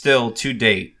me, still, to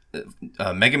date,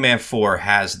 Mega Man 4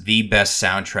 has the best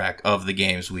soundtrack of the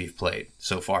games we've played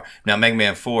so far. Now, Mega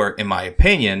Man 4, in my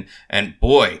opinion, and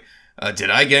boy, did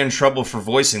I get in trouble for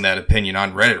voicing that opinion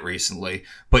on Reddit recently.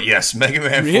 But yes, Mega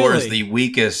Man 4 is Really? the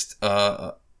weakest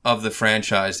of the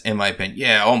franchise, in my opinion.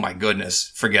 Yeah, oh my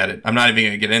goodness, forget it. I'm not even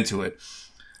going to get into it.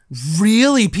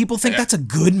 Really? People think that's a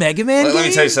good Mega Man game? Let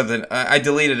me tell you something. I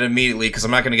deleted it immediately because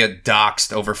I'm not going to get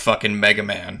doxxed over fucking Mega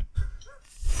Man.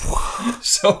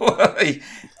 So,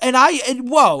 And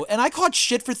I caught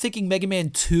shit for thinking Mega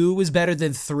Man 2 was better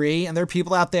than 3, and there are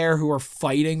people out there who are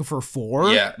fighting for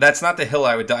 4. yeah, that's not the hill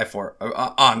I would die for,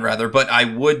 but I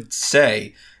would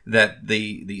say that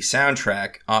the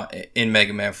soundtrack in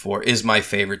Mega Man 4 is my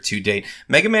favorite to date.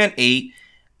 Mega Man 8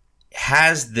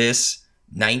 has this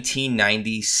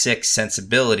 1996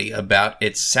 sensibility about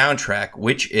its soundtrack,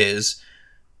 which is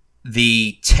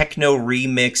the techno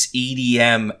remix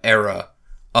EDM era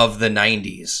of the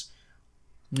 90s.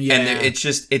 Yeah. And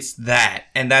it's that.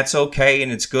 And that's okay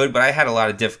and it's good, but I had a lot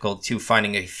of difficulty too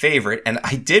finding a favorite. And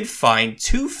I did find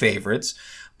 2 favorites,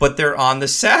 but they're on the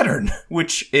Saturn,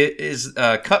 which is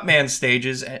Cutman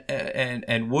Stages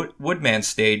and Woodman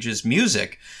Stages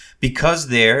music, because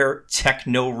they're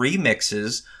techno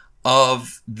remixes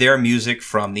of their music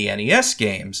from the NES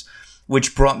games,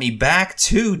 which brought me back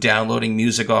to downloading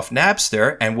music off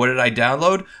Napster. And what did I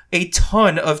download? A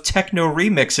ton of techno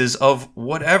remixes of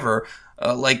whatever.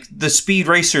 Like the Speed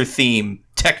Racer theme,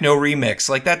 techno remix.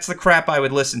 Like, that's the crap I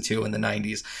would listen to in the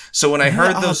 90s. So when I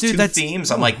heard those two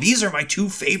themes, I'm like, these are my 2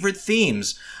 favorite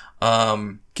themes.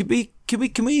 Can we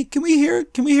hear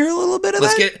a little bit of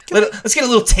that? Let's get a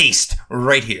little taste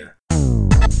right here.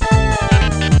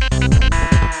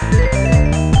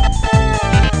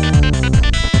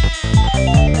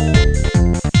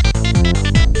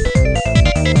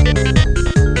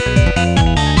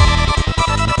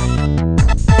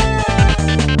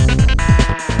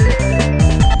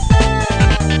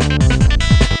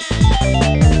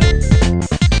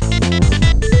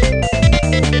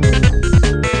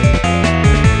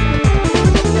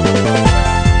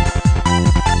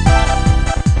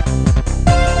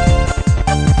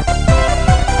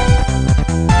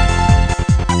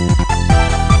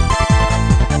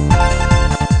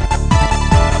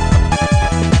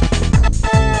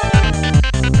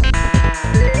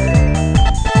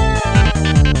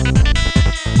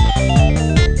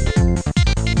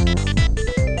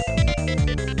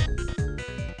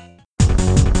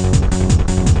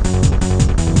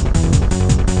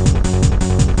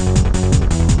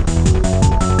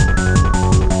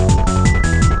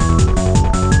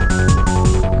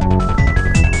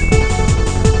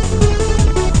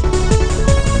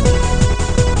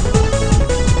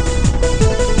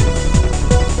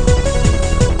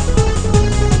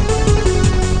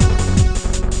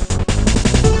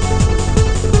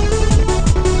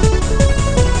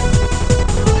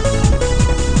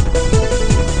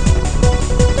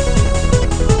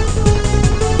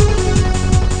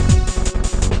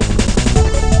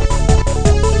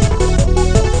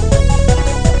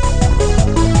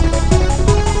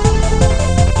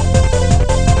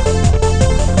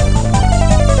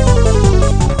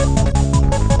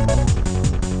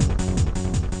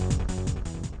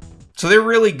 So they're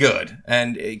really good.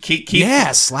 And Keith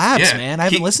slaps, man. I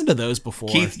haven't listened to those before.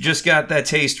 Keith just got that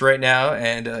taste right now,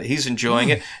 and he's enjoying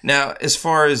it. Now, as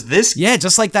far as this... Yeah,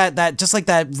 just like that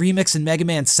remix in Mega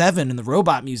Man 7 in the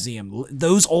Robot Museum.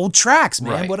 Those old tracks,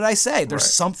 man. Right. What did I say?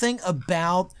 There's something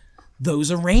about those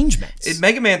arrangements.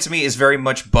 Mega Man, to me, is very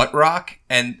much butt rock,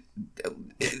 and...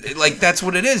 like, that's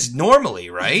what it is normally,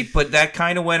 right? But that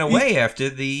kind of went away after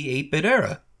the 8-bit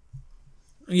era.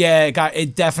 Yeah,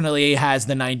 it definitely has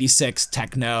the 96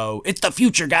 techno. It's the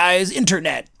future, guys.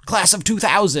 Internet, class of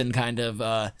 2000 kind of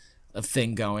a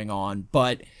thing going on.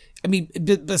 But, I mean,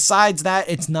 besides that,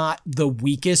 it's not the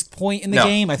weakest point in the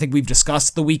game. I think we've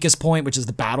discussed the weakest point, which is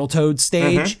the Battletoads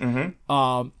stage.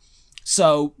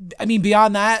 So, I mean,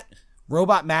 beyond that,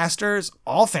 Robot Masters,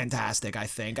 all fantastic, I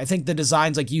think. I think the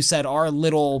designs, like you said, are a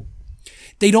little...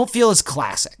 They don't feel as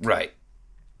classic. Right.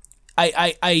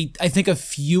 I think a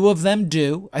few of them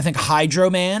do. I think Hydro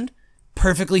Man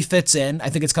perfectly fits in. I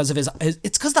think it's because of it's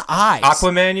because the eyes.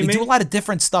 Aquaman, you mean? They do a lot of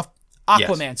different stuff.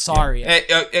 Aquaman, yes. Sorry.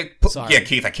 Sorry. Yeah,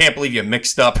 Keith, I can't believe you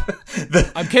mixed up.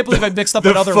 I can't believe I mixed up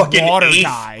another water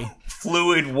guy.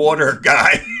 Fluid water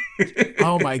guy.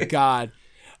 Oh my God.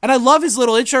 And I love his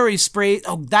little intro where he sprayed.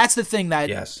 Oh, that's the thing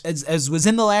that, as was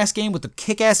in the last game with the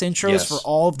kick-ass intros for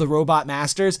all of the Robot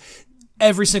Masters.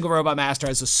 Every single Robot Master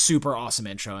has a super awesome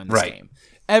intro in this game.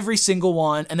 Every single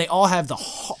one. And they all have the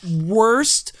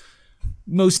worst,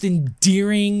 most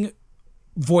endearing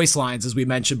voice lines, as we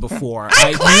mentioned before.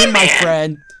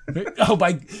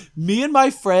 Me and my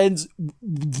friends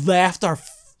laughed our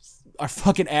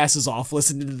fucking asses off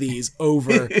listening to these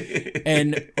over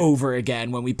and over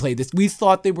again when we played this. We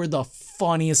thought they were the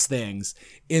funniest things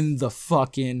in the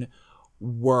fucking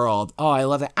world. Oh, I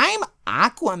love it. I'm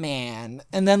Aquaman.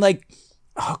 And then, like...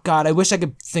 Oh, God, I wish I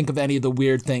could think of any of the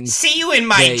weird things. See you in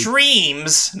my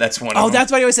dreams. That's one of them. Oh, that's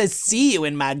what he always says. See you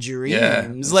in my dreams. Yeah,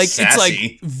 like, sassy. It's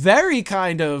like very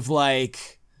kind of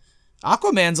like...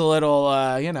 Aquaman's a little,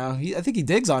 I think he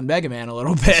digs on Mega Man a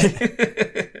little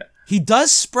bit. He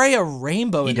does spray a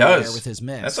rainbow in the air with his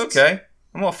mist. That's okay.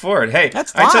 I'm all for it. Hey,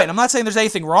 that's fine. I'm not saying there's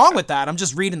anything wrong with that. I'm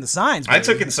just reading the signs. Baby. I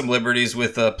took in some liberties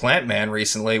with Plant Man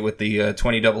recently with the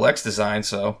 20XX design,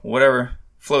 so whatever.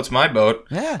 Floats my boat.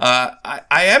 Yeah.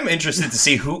 I am interested to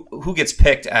see who gets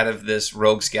picked out of this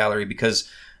rogues gallery because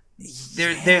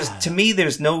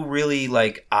there's no really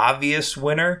like obvious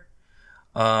winner.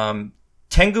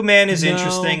 Tengu Man is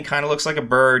interesting. Kind of looks like a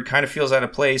bird. Kind of feels out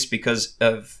of place because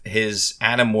of his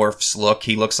Animorphs look.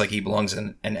 He looks like he belongs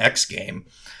in an X game.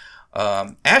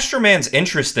 Astro Man's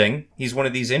interesting. He's one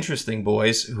of these interesting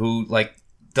boys who like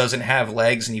doesn't have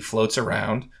legs and he floats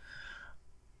around.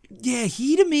 Yeah,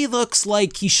 he to me looks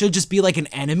like he should just be like an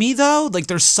enemy, though. Like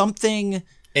there's something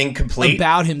incomplete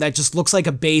about him that just looks like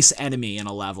a base enemy in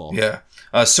a level. Yeah,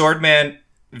 Swordman,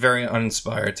 very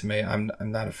uninspired to me. I'm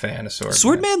not a fan of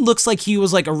Swordman. Swordman looks like he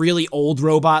was like a really old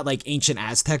robot, like ancient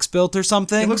Aztecs built or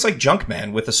something. He looks like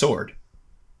Junkman with a sword.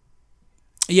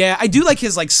 Yeah, I do like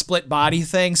his like split body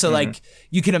thing. So like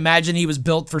you can imagine he was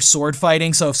built for sword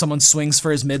fighting. So if someone swings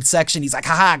for his midsection, he's like,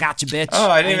 "Haha, got you, bitch." Oh,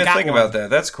 I didn't even think about that.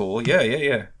 That's cool.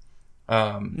 Yeah.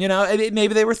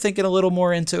 Maybe they were thinking a little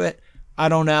more into it. I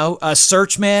don't know.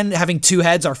 Searchman having 2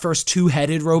 heads, our first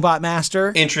 2-headed robot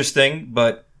master. Interesting,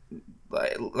 but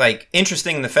like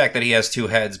interesting in the fact that he has 2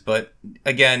 heads. But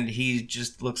again, he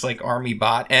just looks like Army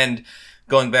Bot. And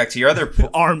going back to your other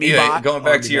Bot. Going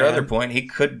back to your Man. other point, he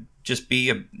could just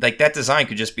be that design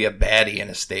could just be a baddie in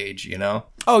a stage, you know?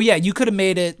 Oh yeah, you could have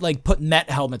made it like put Met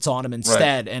helmets on him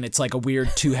instead, and it's like a weird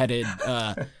 2-headed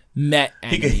Met.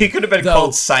 He could have been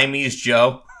called Siamese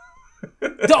Joe.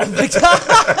 Oh my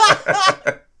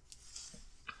god,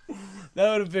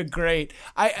 that would have been great.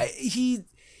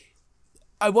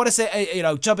 I want to say,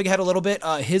 jumping ahead a little bit,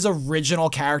 his original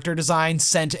character design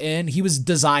sent in, he was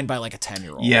designed by like a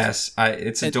 10-year-old. Yes,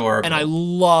 it's adorable. And I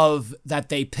love that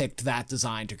they picked that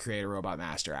design to create a Robot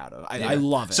Master out of. I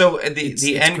love it. So it's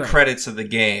end great. credits of the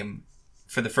game,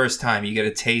 for the first time, you get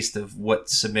a taste of what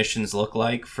submissions look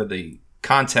like for the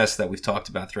contest that we've talked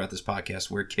about throughout this podcast,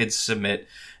 where kids submit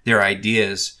their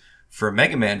ideas for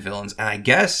Mega Man villains. And I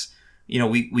guess...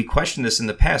 we questioned this in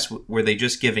the past. Were they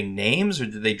just giving names or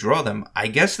did they draw them? I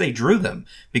guess they drew them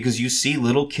because you see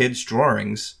little kids'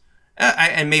 drawings,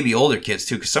 and maybe older kids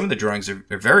too, because some of the drawings are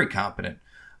very competent,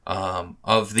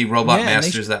 of the Robot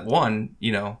Masters that won,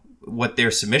 what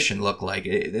their submission looked like.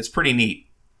 It's pretty neat.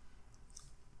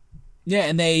 Yeah,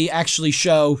 and they actually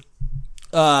show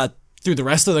through the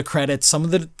rest of the credits some of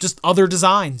the just other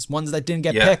designs, ones that didn't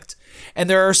get picked. And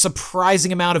there are a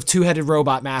surprising amount of 2-headed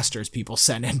Robot Masters people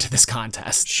sent into this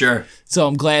contest. Sure. So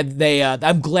I'm glad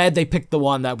they picked the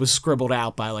one that was scribbled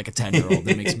out by like a 10-year-old.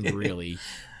 That makes me really,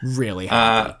 really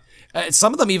happy.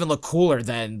 Some of them even look cooler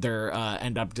than their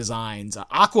end-up designs.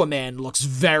 Aquaman looks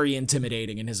very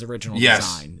intimidating in his original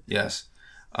design. Yes.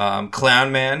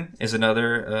 Clown Man is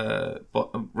another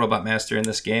Robot Master in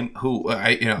this game. Who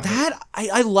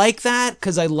I like that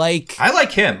because I like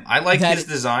him. I like his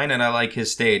design and I like his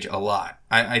stage a lot.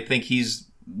 I think he's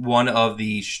one of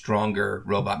the stronger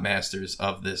Robot Masters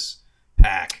of this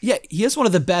pack. Yeah, he has one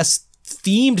of the best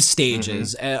themed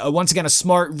stages. Once again, a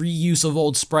smart reuse of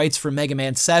old sprites from Mega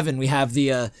Man 7. We have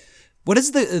the what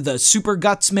is the Super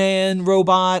Guts Man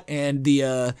robot and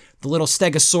the little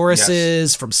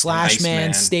Stegosauruses from Slash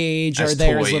Man stage are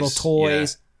there as little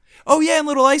toys. Yeah. Oh yeah, and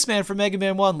little Iceman from Mega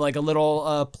Man 1, like a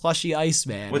little plushy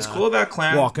Iceman. What's cool about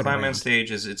Clown Man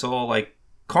stage is it's all like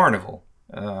carnival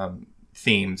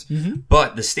themed,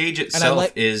 but the stage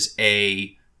itself is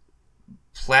a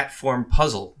platform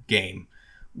puzzle game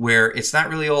where it's not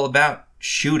really all about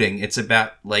shooting. It's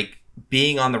about like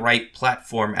being on the right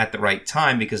platform at the right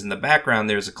time, because in the background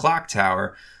there's a clock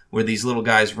tower where these little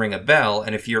guys ring a bell,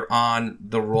 and if you're on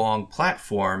the wrong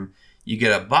platform, you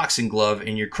get a boxing glove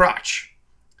in your crotch.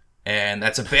 And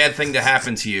that's a bad thing to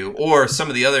happen to you. Or some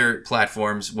of the other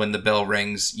platforms, when the bell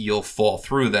rings, you'll fall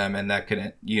through them, and that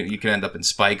can you can end up in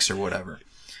spikes or whatever.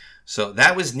 So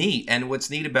that was neat. And what's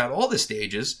neat about all the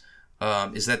stages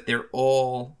is that they're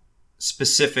all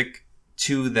specific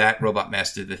to that Robot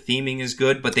Master. The theming is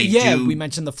good, but we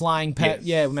mentioned the flying pet.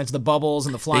 Yeah, we mentioned the bubbles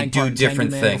and the flying. They do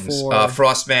different things.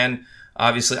 Frostman,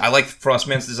 obviously, I like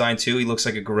Frostman's design too. He looks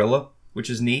like a gorilla, which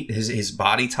is neat. His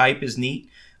body type is neat.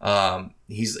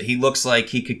 He looks like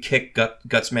he could kick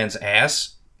Gutsman's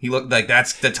ass. He looked like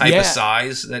that's the type of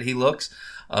size that he looks.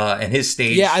 And his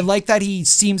stage. Yeah, I like that he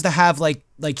seems to have like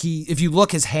if you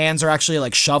look, his hands are actually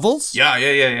like shovels.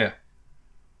 Yeah.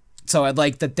 So I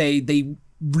like that they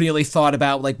really thought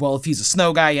about like, well, if he's a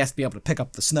snow guy, he has to be able to pick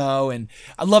up the snow. And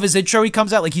I love his intro. He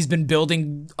comes out like he's been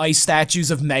building ice statues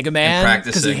of Mega Man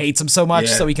because he hates him so much,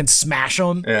 so he can smash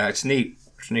them. Yeah, it's neat.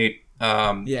 You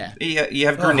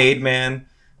have Grenade Man.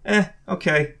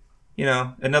 Okay.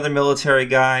 Another military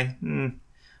guy.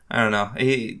 I don't know.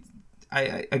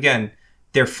 Again,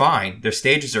 they're fine. Their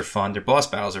stages are fun. Their boss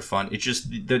battles are fun. It's just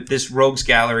this Rogues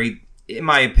Gallery, in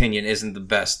my opinion, isn't the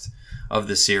best of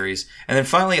the series. And then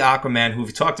finally Aquaman, who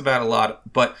we've talked about a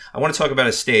lot, but I want to talk about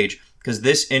a stage because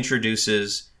this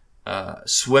introduces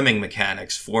swimming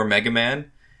mechanics for Mega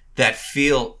Man that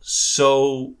feel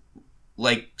so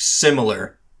like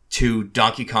similar to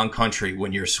Donkey Kong Country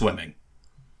when you're swimming.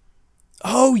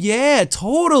 Oh yeah,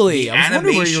 totally. I was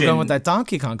wondering where you were going with that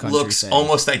Donkey Kong Country. Looks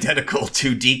almost identical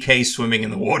to DK swimming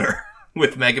in the water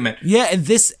with Mega Man. Yeah, and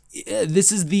this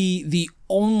is the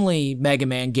only Mega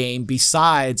Man game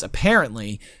besides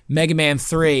apparently Mega Man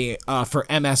 3 for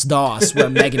MS-DOS where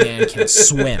Mega Man can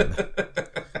swim.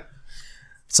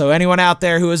 So anyone out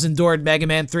there who has endured Mega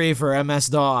Man 3 for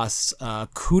MS-DOS,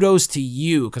 kudos to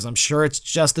you, because I'm sure it's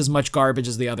just as much garbage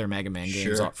as the other Mega Man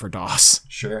games for DOS.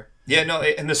 Sure. Yeah, no,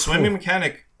 and the swimming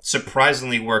mechanic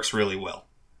surprisingly works really well.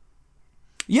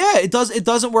 Yeah, it does. It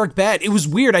doesn't work bad. It was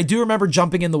weird. I do remember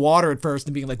jumping in the water at first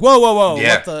and being like, whoa,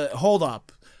 yeah. hold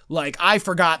up. Like, I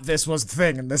forgot this was the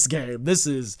thing in this game. This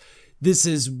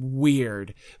is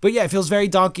weird. But yeah, it feels very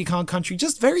Donkey Kong Country,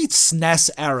 just very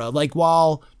SNES era. Like,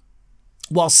 while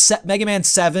Mega Man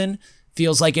 7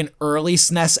 feels like an early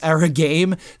SNES era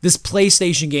game, this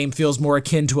PlayStation game feels more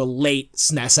akin to a late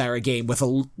SNES era game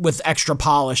with extra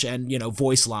polish and,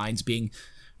 voice lines being,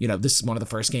 this is one of the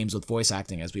first games with voice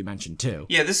acting, as we mentioned too.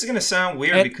 Yeah, this is going to sound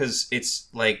weird because it's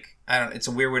like, it's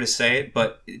a weird way to say it,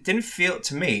 but it didn't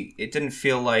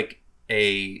feel like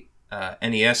a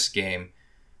NES game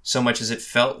so much as it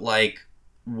felt like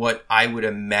what I would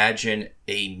imagine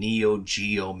a Neo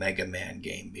Geo Mega Man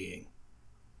game being.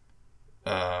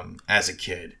 As a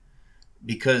kid,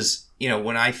 because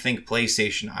when I think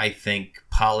PlayStation, I think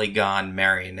polygon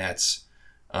marionettes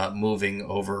moving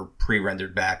over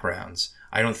pre-rendered backgrounds.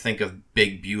 I don't think of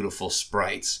big beautiful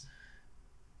sprites.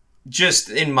 Just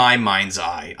in my mind's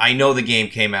eye, I know the game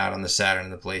came out on the Saturn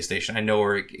and the PlayStation. I know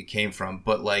where it came from,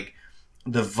 but like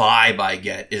the vibe I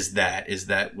get is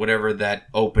that whatever that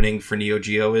opening for Neo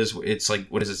Geo is, it's like,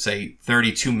 what does it say,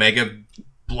 32 mega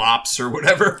blops or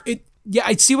whatever. Yeah,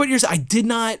 I see what you're saying. I did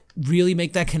not really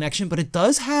make that connection, but it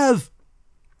does have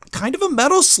kind of a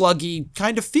Metal Sluggy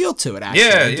kind of feel to it,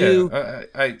 actually.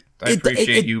 I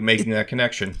appreciate you making that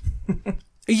connection.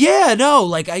 Yeah, no,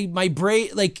 like, my brain,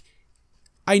 like,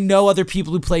 I know other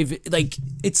people who play, like,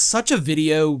 it's such a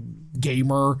video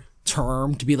gamer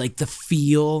term to be, like, the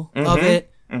feel of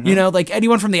it. Mm-hmm. Like,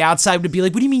 anyone from the outside would be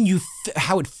like, what do you mean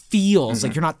how it feels? Mm-hmm.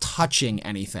 Like, you're not touching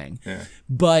anything. Yeah.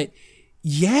 But...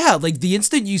 yeah, like the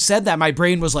instant you said that, my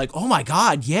brain was like, oh my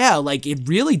God, yeah, like it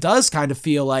really does kind of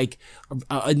feel like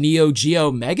a Neo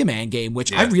Geo Mega Man game,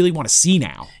 which I really want to see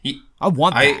now. I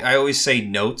want that. I always say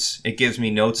notes. It gives me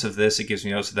notes of this, it gives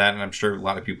me notes of that, and I'm sure a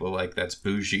lot of people are like, that's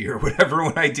bougie or whatever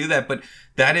when I do that, but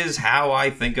that is how I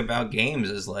think about games,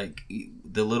 is like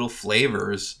the little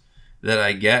flavors that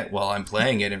I get while I'm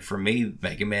playing it, and for me,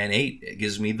 Mega Man 8, it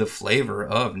gives me the flavor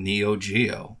of Neo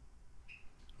Geo.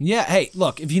 Yeah, hey,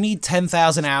 look, if you need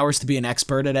 10,000 hours to be an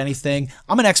expert at anything,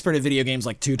 I'm an expert at video games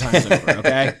like 2 times over,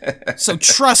 okay? So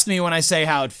trust me when I say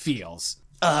how it feels.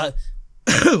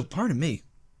 Pardon me.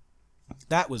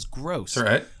 That was gross. All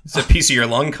right. Does a piece of your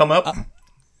lung come up?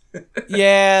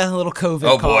 Yeah, a little COVID.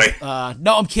 Oh, cough. boy.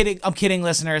 No, I'm kidding. I'm kidding,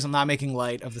 listeners. I'm not making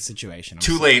light of the situation.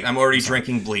 Too late. I'm already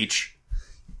drinking bleach.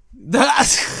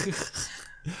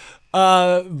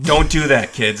 Don't do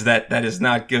that, kids. That is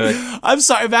not good. I'm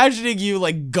sorry. Imagining you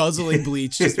like guzzling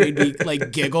bleach just made me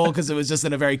like giggle because it was just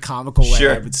in a very comical way.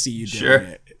 Sure. I would see you doing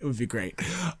it. It would be great.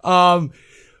 But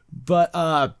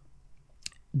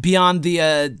beyond the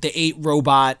 8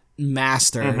 robot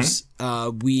masters,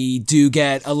 we do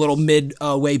get a little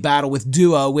midway battle with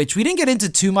Duo, which we didn't get into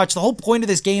too much. The whole point of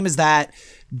this game is that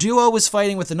Duo was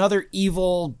fighting with another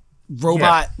evil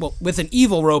robot, well, with an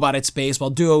evil robot in space, while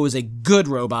Duo is a good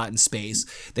robot in space.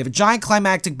 They have a giant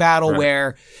climactic battle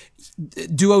where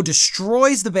Duo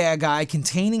destroys the bad guy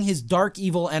containing his dark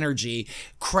evil energy,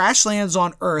 crash lands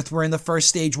on Earth, where in the first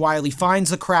stage Wily finds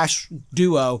the crash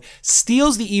Duo,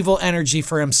 steals the evil energy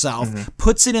for himself,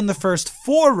 puts it in the first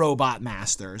 4 robot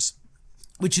masters,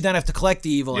 which you then have to collect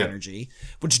the evil energy,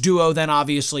 which Duo then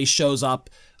obviously shows up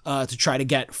to try to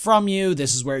get from you.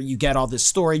 This is where you get all this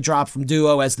story drop from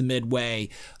Duo as the midway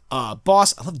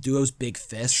boss. I love Duo's big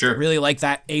fist. Sure. I really like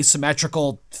that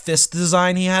asymmetrical fist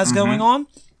design he has going on.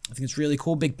 I think it's really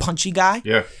cool. Big punchy guy.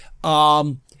 Yeah.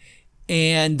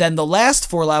 And then the last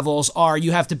 4 levels are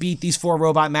you have to beat these 4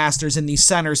 robot masters in these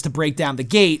centers to break down the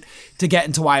gate to get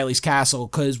into Wily's castle.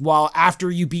 Because while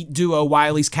after you beat Duo,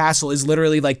 Wily's castle is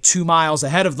literally like 2 miles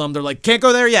ahead of them. They're like, can't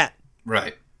go there yet.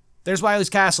 Right. There's Wily's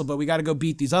castle, but we got to go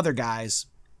beat these other guys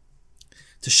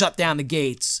to shut down the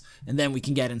gates, and then we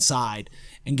can get inside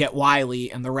and get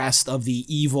Wily and the rest of the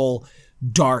evil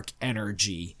dark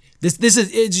energy.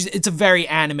 It's a very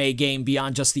anime game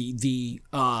beyond just the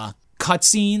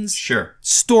cutscenes. Sure.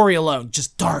 Story alone,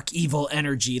 just dark evil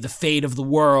energy, the fate of the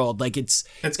world. Like it's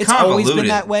always been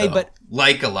that way, though, but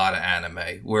like a lot of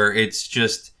anime where it's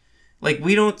just like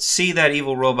we don't see that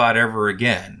evil robot ever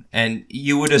again. And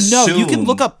you would assume you can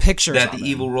look up pictures that the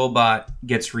evil robot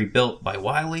gets rebuilt by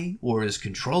Wily or is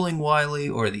controlling Wily,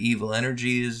 or the evil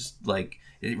energy is like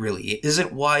it really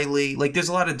isn't Wily. Like there's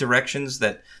a lot of directions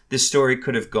that this story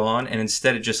could have gone, and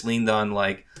instead it just leaned on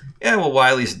like, yeah, well,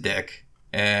 Wily's a dick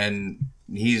and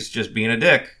he's just being a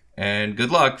dick, and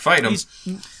good luck, fight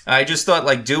him. I just thought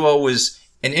like Duo was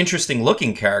an interesting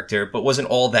looking character, but wasn't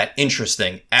all that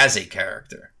interesting as a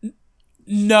character.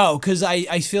 No, because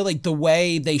I feel like the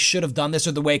way they should have done this,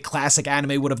 or the way classic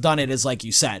anime would have done it, is like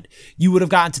you said. You would have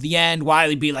gotten to the end,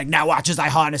 Wily be like, now watch as I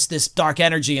harness this dark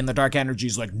energy, and the dark energy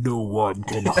is like, no one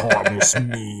can harness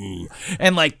me.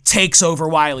 And like takes over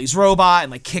Wily's robot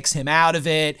and like kicks him out of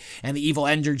it, and the evil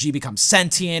energy becomes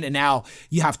sentient, and now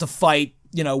you have to fight,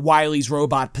 you know, Wily's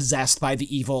robot possessed by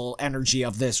the evil energy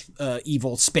of this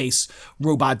evil space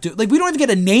robot. Like, we don't even get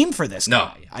a name for this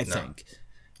guy, I think.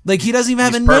 Like, he doesn't even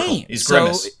have a name. He's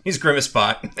Grimace. He's Grimace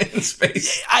Bot in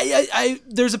space.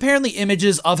 There's apparently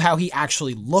images of how he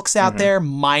actually looks out there,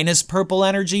 minus purple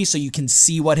energy, so you can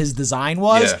see what his design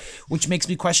was, which makes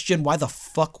me question why the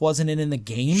fuck wasn't it in the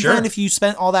game then if you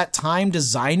spent all that time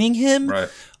designing him? Right.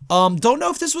 Don't know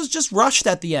if this was just rushed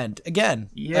at the end. Again,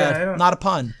 not a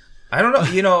pun. I don't know.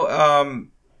 You know,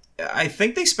 I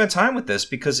think they spent time with this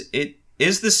because it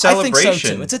is the celebration. I think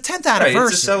so too. It's a 10th anniversary. Right,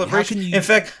 it's a celebration. In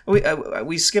fact,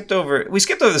 we skipped over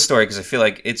the story because I feel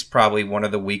like it's probably one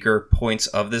of the weaker points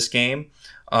of this game.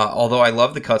 Although I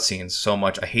love the cutscenes so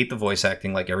much, I hate the voice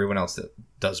acting like everyone else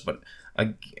does. But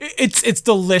it's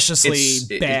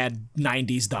deliciously bad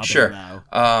 90s dubbing. Sure,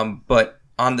 though. but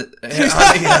on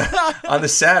the on the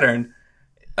Saturn.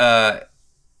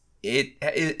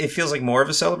 It feels like more of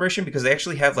a celebration because they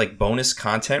actually have like bonus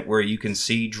content where you can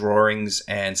see drawings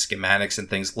and schematics and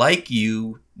things like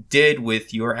you did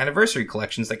with your anniversary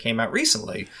collections that came out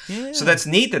recently. Yeah, so that's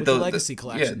neat that the legacy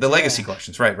collections. Yeah, the legacy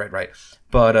collections. Right.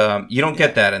 But you don't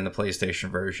get that in the PlayStation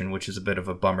version, which is a bit of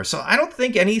a bummer. So I don't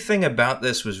think anything about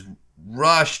this was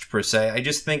rushed per se. I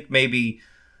just think maybe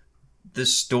the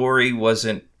story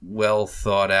wasn't well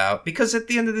thought out because at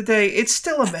the end of the day, it's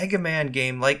still a Mega Man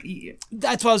game. Like,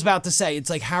 that's what I was about to say. It's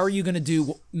like, how are you going to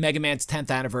do Mega Man's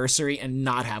 10th anniversary and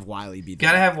not have Wily be there?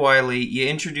 Gotta have Wily. You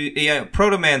introduce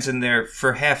Proto Man's in there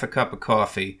for half a cup of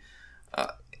coffee.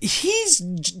 He's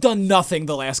done nothing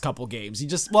the last couple games. He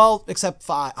just, except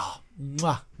 5. Oh,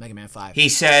 Mega Man 5. He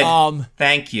said,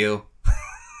 "Thank you."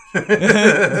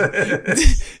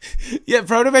 Yeah,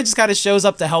 Proto Man just kind of shows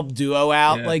up to help Duo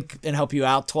out, and help you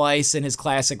out twice in his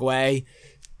classic way.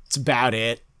 It's about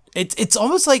it. It's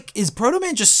almost like, is Proto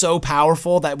Man just so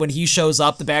powerful that when he shows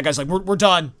up, the bad guy's like, we're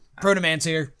done. Proto Man's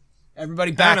here.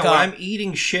 Everybody back up. When I'm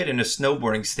eating shit in a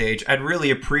snowboarding stage, I'd really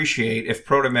appreciate if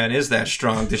Proto Man is that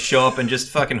strong to show up and just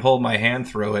fucking hold my hand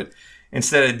through it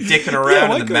instead of dicking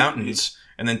around in the mountains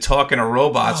and then talking to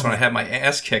robots when I have my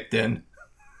ass kicked in.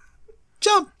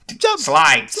 Jump,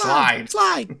 slide.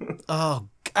 Oh,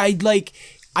 I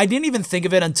didn't even think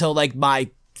of it until like my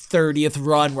 30th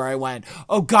run where I went,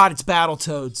 oh god, it's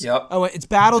Battletoads. Yep. I went, it's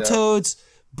Battletoads,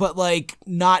 but like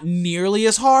not nearly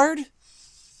as hard.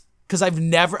 Because I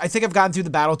think I've gotten through the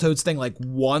Battletoads thing like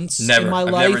once in my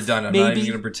life. Never done it. I'm not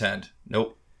even gonna pretend.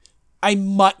 Nope.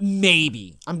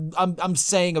 Maybe. I'm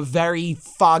saying a very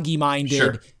foggy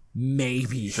minded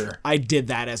maybe. Sure. I did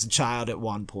that as a child at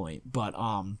one point, but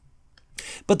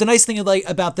the nice thing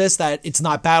about this that it's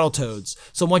not Battletoads.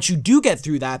 So once you do get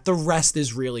through that, the rest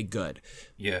is really good.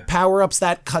 Yeah. Power-ups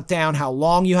that cut down how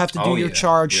long you have to do your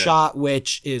charge shot,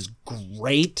 which is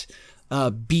great.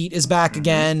 Beat is back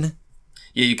again.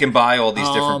 Yeah, you can buy all these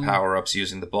different power-ups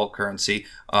using the bulk currency.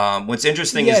 What's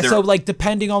interesting is so like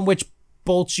depending on which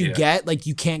bolts you get, like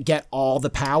you can't get all the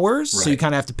powers, so you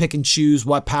kind of have to pick and choose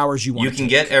what powers you want. You can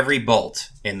get every bolt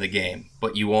in the game,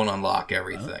 but you won't unlock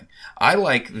everything. I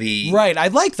like I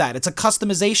like that. It's a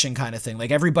customization kind of thing.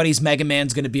 Like everybody's Mega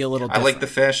Man's going to be a little different. I like the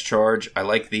fast charge. I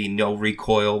like the no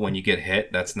recoil when you get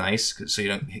hit. That's nice, so you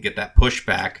don't get that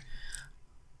pushback.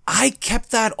 I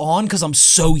kept that on because I'm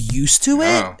so used to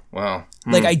it. Oh, wow.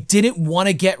 Like, I didn't want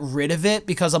to get rid of it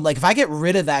because I'm like, if I get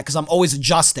rid of that, because I'm always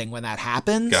adjusting when that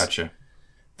happens. Gotcha.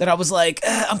 That I was like,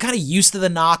 I'm kind of used to the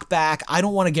knockback. I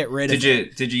don't want to get rid of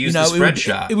it. Did you use the spread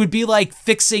shot? It would be like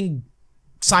fixing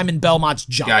Simon Belmont's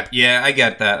jump. I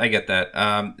get that.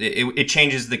 It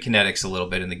changes the kinetics a little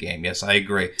bit in the game. Yes, I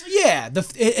agree. Yeah,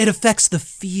 it affects the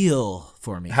feel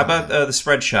for me. How about the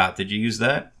spread shot? Did you use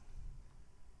that?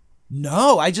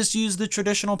 No, I just used the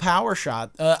traditional power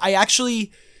shot. I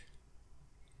actually...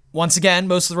 Once again,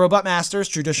 most of the Robot Masters,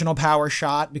 traditional power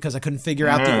shot, because I couldn't figure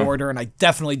out the order, and I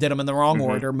definitely did them in the wrong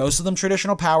order. Most of them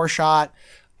traditional power shot.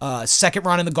 Second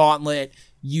run in the Gauntlet,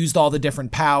 used all the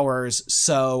different powers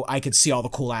so I could see all the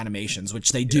cool animations,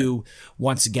 which they do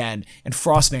once again. And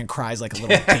Frostman cries like a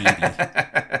little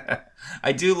baby.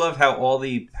 I do love how all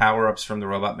the power-ups from the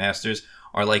Robot Masters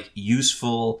are like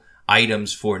useful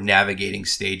items for navigating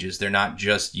stages. They're not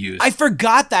just used. I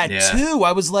forgot that too.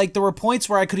 I was like, there were points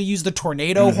where I could have used the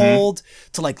tornado hold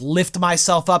to like lift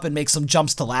myself up and make some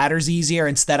jumps to ladders easier.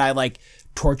 Instead, I like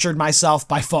tortured myself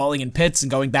by falling in pits and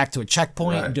going back to a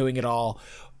checkpoint and doing it all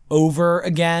over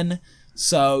again.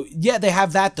 So yeah, they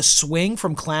have that. The swing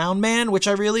from Clown Man, which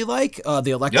I really like.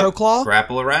 The Electro Claw.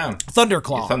 Grapple around.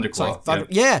 Thunderclaw. Thunderclaw.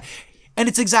 Yeah. And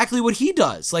it's exactly what he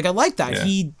does. Like, I like that. Yeah.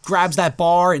 He grabs that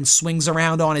bar and swings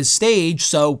around on his stage,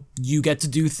 so you get to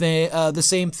do the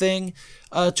same thing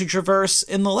to traverse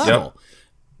in the level.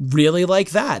 Yep. Really like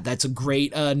that. That's a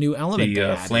great new element.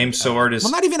 The flame sword is...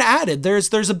 Well, not even added.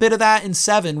 There's a bit of that in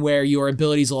 7 where your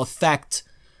abilities will affect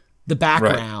the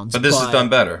backgrounds. Right. But this is done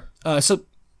better.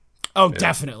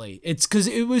 Definitely. It's because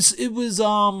it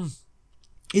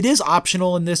is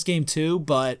optional in this game too,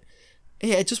 but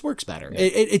yeah, it just works better. Yeah.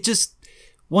 It just...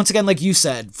 Once again, like you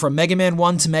said, from Mega Man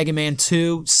 1 to Mega Man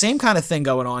 2, same kind of thing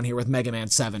going on here with Mega Man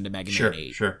 7 to Mega Man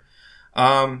 8. Sure.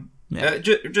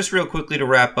 Just real quickly to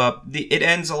wrap up, it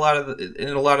ends in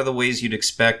a lot of the ways you'd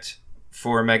expect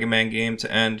for a Mega Man game to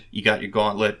end. You got your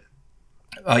gauntlet.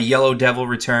 Yellow Devil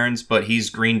returns, but he's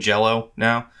Green Jello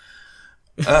now.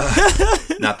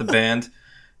 Not the band.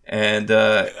 And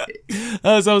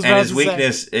his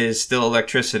weakness is still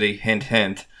electricity. Hint,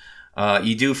 hint.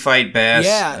 You do fight Bass.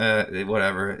 Yeah.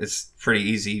 Whatever. It's pretty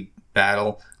easy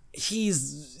battle. He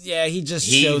just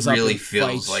shows up. He really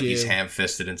feels like he's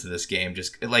ham-fisted into this game.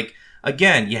 Just like,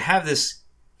 again, you have this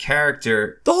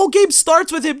character. The whole game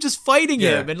starts with him just fighting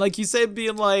him, and like you said,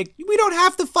 being like, "We don't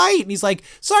have to fight," and he's like,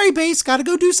 "Sorry, Bass, gotta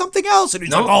go do something else." And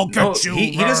he's like, "I'll get you."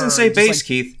 He doesn't say Bass, like,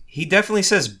 Keith. He definitely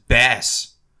says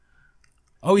Bass.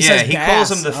 Oh, he says he Bass.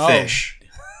 calls him the fish.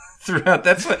 Throughout,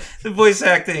 that's what the voice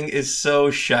acting is so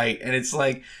shite, and it's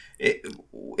like it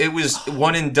was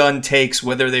one and done takes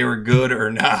whether they were good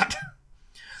or not.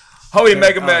 Holy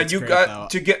Mega Man, you got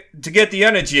to get the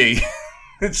energy.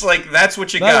 It's like that's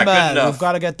what you got. Good enough. You've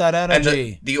got to get that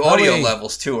energy. And the audio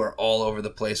levels too are all over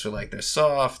the place. Where like they're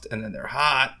soft, and then they're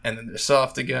hot, and then they're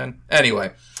soft again.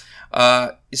 Anyway,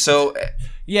 so.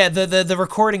 Yeah, the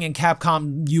recording in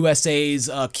Capcom USA's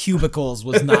cubicles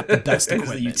was not the best equipment.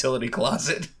 It was the utility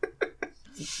closet.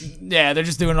 Yeah, they're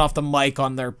just doing it off the mic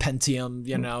on their Pentium,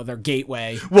 their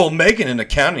gateway. Well, Megan in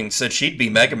accounting said she'd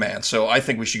be Mega Man, so I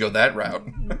think we should go that route.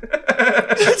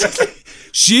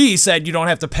 She said you don't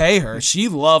have to pay her. She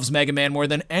loves Mega Man more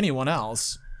than anyone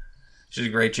else. She did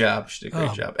a great job.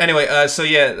 Anyway, so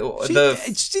yeah,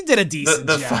 she did a decent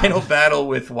job. The final battle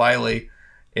with Wily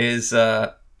is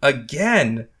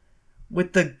again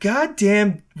with the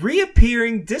goddamn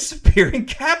reappearing, disappearing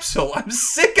capsule. I'm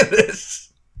sick of this.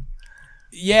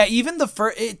 Yeah, even the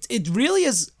first, it really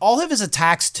is, all of his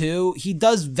attacks too, he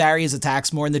does vary his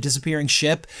attacks more in the disappearing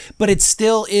ship, but it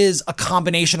still is a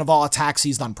combination of all attacks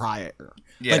he's done prior.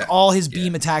 Yeah, like all his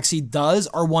beam attacks he does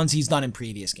are ones he's done in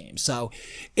previous games. So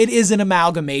it is an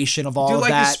amalgamation of all of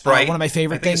that. His sprite. One of my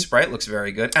favorite things. His sprite looks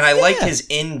very good. And I like his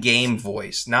in-game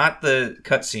voice, not the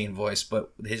cutscene voice,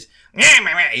 but his,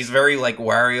 he's very like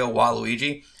Wario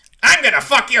Waluigi. I'm gonna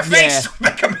fuck your face,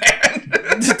 Mega Man.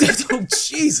 Oh,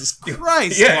 Jesus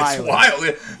Christ! Yeah, it's wild.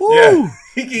 Woo. Yeah,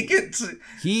 he gets.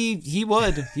 He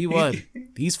would.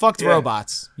 He's fucked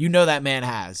robots. You know that man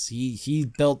has. He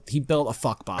built a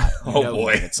fuck bot.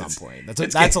 Boy! At some point,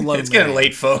 that's a load. It's getting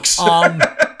late, folks.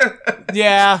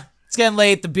 Yeah, it's getting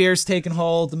late. The beer's taking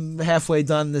hold. I'm halfway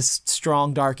done this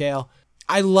strong dark ale.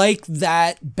 I like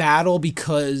that battle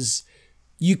because.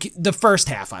 The first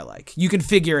half I like. You can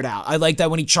figure it out. I like that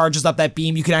when he charges up that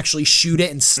beam, you can actually shoot it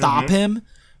and stop him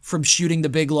from shooting the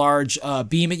big, large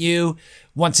beam at you.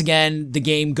 Once again, the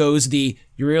game goes you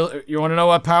want to know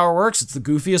what power works? It's the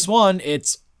goofiest one.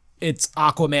 It's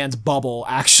Aquaman's bubble.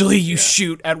 Actually, you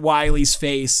shoot at Wily's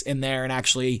face in there and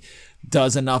actually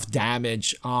does enough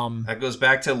damage. That goes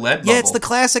back to Lead Bubble. Yeah, it's the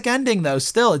classic ending, though.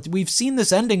 Still, we've seen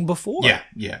this ending before.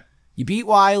 Yeah. You beat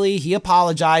Wily. He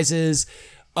apologizes.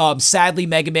 Sadly,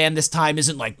 Mega Man this time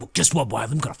isn't like, well, guess what,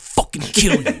 Wily? I'm gonna fucking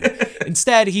kill you.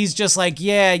 Instead, he's just like,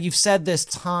 yeah, you've said this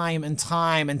time and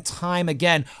time and time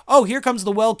again. Oh, here comes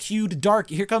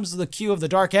here comes the cue of the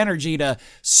dark energy to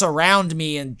surround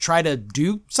me and try to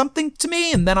do something to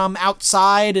me. And then I'm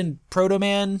outside and Proto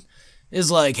Man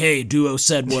is like, hey, Duo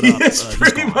said what up. That's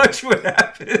pretty much what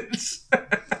happens.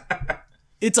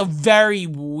 It's a very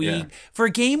weak, for a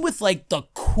game with like the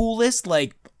coolest,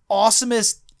 like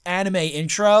awesomest anime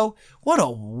intro, what a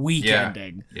weak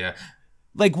ending. Yeah.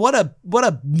 Like what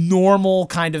a normal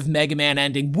kind of Mega Man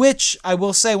ending, which I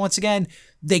will say once again,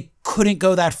 they couldn't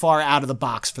go that far out of the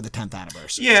box for the 10th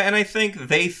anniversary. Yeah, and I think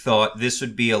they thought this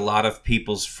would be a lot of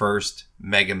people's first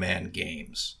Mega Man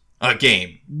games. A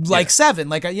game. Like 7.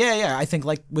 Like, yeah. I think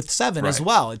like with 7 as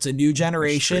well. It's a new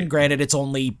generation. Granted, it's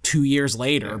only 2 years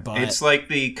later, but... It's like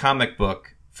the comic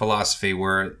book philosophy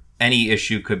where any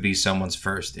issue could be someone's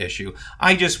first issue.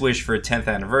 I just wish for a 10th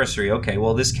anniversary, okay,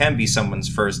 well, this can be someone's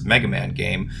first Mega Man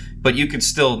game, but you could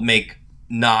still make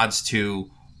nods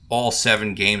to all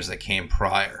 7 games that came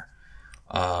prior.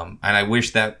 And I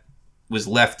wish that was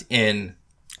left in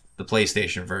the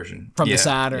PlayStation version. From the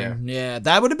Saturn. Yeah,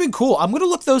 that would have been cool. I'm going to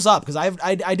look those up because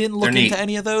I didn't look into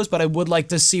any of those, but I would like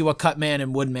to see what Cutman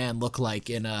and Woodman look like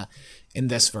in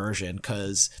this version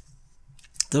because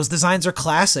those designs are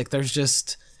classic. There's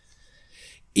just...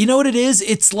 You know what it is?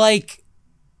 It's like,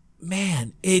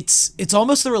 man, it's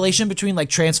almost the relation between like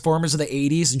Transformers of the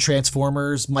 80s and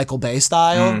Transformers Michael Bay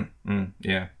style.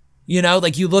 Yeah. You know,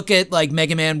 like you look at like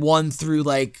Mega Man 1 through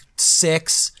like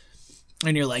 6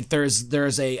 and you're like,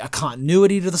 there's a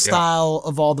continuity to the style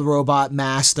of all the robot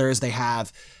masters. They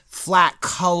have flat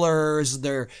colors.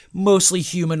 They're mostly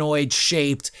humanoid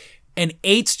shaped. And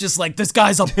 8's just like, this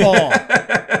guy's a ball.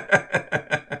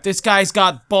 This guy's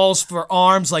got balls for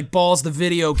arms like Balls the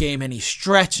video game, and he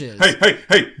stretches.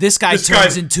 Hey! This guy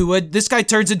turns into a jet. This guy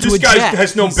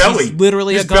has no belly. He's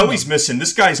literally his a Gundam. belly's missing.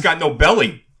 This guy's got no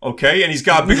belly. Okay, and he's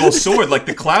got a big old sword like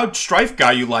the Cloud Strife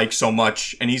guy you like so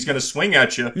much, and he's gonna swing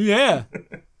at you. Yeah.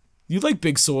 You like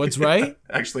big swords, right?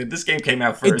 Actually, this game came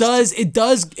out first. It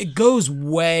does. It goes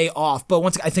way off.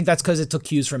 But I think that's because it took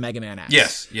cues from Mega Man X.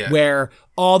 Yes, yeah. Where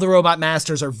all the robot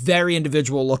masters are very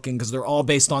individual looking because they're all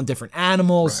based on different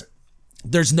animals. Right.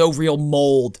 There's no real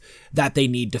mold that they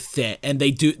need to fit. And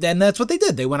they do. Then that's what they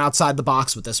did. They went outside the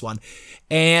box with this one.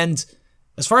 And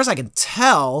as far as I can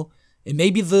tell, it may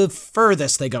be the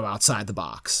furthest they go outside the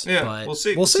box. Yeah, but we'll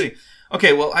see. We'll see.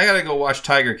 Okay, well, I gotta go watch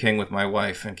Tiger King with my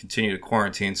wife and continue to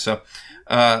quarantine. So,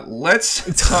 let's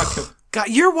talk. God,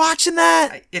 you're watching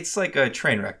that? It's like a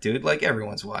train wreck, dude. Like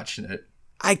everyone's watching it.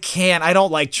 I can't. I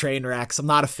don't like train wrecks. I'm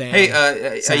not a fan. Hey,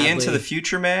 are you into the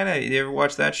Future Man? You ever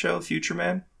watch that show, Future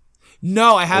Man?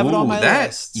 No, I have it on my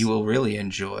list. You will really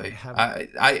enjoy.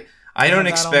 I don't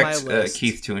expect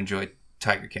Keith to enjoy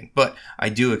Tiger King, but I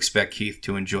do expect Keith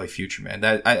to enjoy Future Man.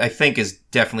 That I think is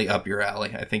definitely up your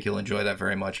alley. I think you'll enjoy that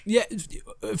very much. Yeah,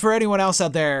 for anyone else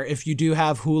out there, if you do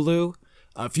have Hulu,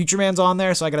 Future Man's on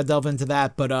there, so I gotta delve into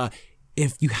that. But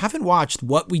if you haven't watched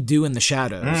What We Do in the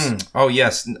Shadows, oh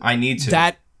yes, I need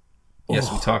to. We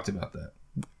talked about that.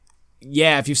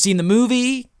 Yeah, if you've seen the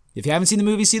movie, if you haven't seen the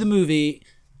movie, see the movie,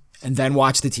 and then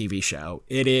watch the TV show.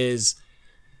 It is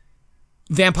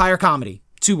vampire comedy.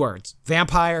 2 words: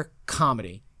 vampire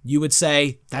comedy. You would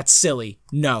say that's silly.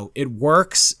 No, it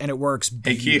works, and it works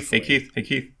beautifully. Hey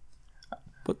Keith.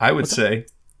 I would say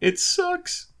it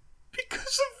sucks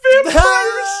because of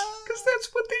vampires. Because that's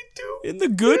what they do. In the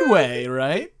good way,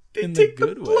 right? They take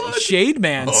the blood. Shade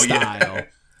Man style. Yeah.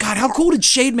 God, how cool did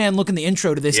Shade Man look in the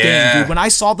intro to this game, dude? When I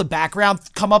saw the background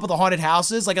come up with the haunted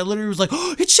houses, like I literally was like,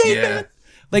 oh, it's Shade Man.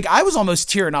 Like I was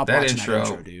almost tearing up watching that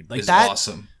intro, dude. Like that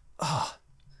awesome.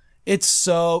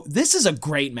 This is a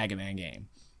great Mega Man game.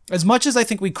 As much as I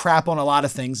think we crap on a lot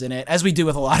of things in it, as we do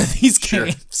with a lot of these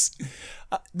games,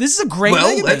 this is a great Mega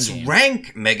Man game. Well, let's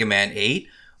rank Mega Man 8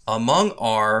 among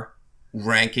our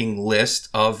ranking list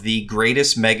of the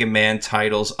greatest Mega Man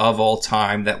titles of all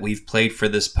time that we've played for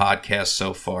this podcast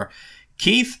so far.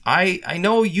 Keith, I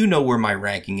know you know where my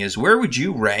ranking is. Where would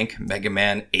you rank Mega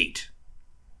Man 8?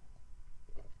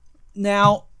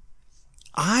 Now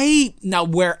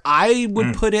where I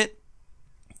would put it,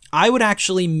 I would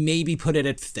actually maybe put it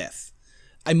at 5th.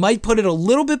 I might put it a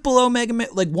little bit below Mega Man,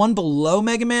 like one below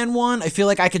Mega Man 1. I feel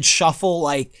like I could shuffle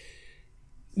like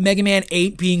Mega Man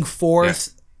 8 being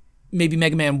 4th, maybe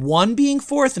Mega Man 1 being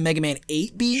 4th, and Mega Man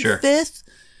 8 being 5th.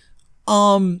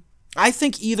 I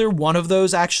think either one of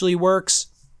those actually works.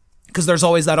 Because there's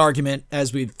always that argument,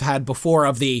 as we've had before,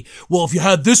 of the, well, if you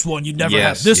had this one, you'd never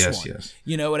have this one. Yes.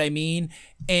 You know what I mean?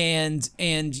 And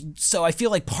so I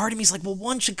feel like part of me is like, well,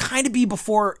 1 should kind of be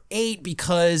before 8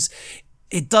 because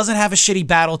it doesn't have a shitty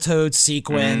Battletoads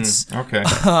sequence. Okay.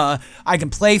 I can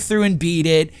play through and beat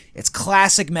it. It's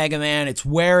classic Mega Man. It's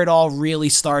where it all really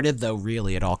started, though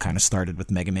really it all kind of started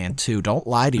with Mega Man 2. Don't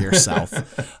lie to yourself.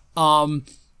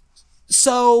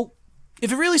 So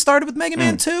if it really started with Mega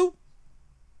Man 2,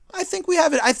 I think we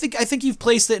have it. I think you've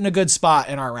placed it in a good spot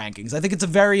in our rankings. I think it's a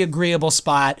very agreeable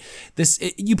spot.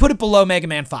 You put it below Mega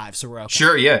Man 5, so we're okay.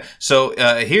 Sure, yeah. So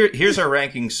here's our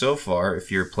rankings so far, if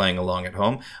you're playing along at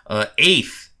home.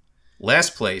 8th,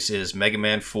 last place is Mega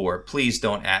Man 4. Please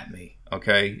don't at me,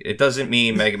 okay? It doesn't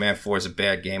mean Mega Man 4 is a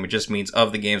bad game. It just means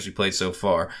of the games we played so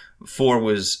far, 4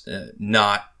 was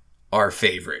not our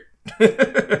favorite.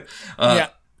 Yeah.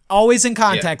 always in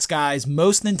context, guys.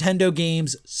 Most Nintendo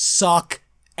games suck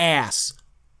ass.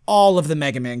 All of the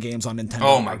Mega Man games on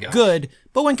Nintendo are good,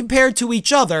 but when compared to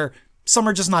each other, some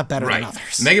are just not better than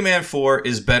others. Mega Man 4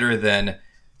 is better than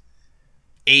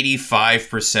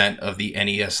 85% of the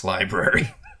NES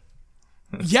library.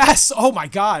 Yes. Oh my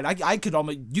God. I could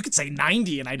almost, you could say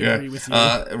 90 and I'd agree with you.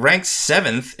 Ranked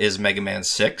 7th is Mega Man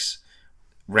 6.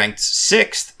 Ranked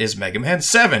 6th is Mega Man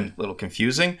 7. A little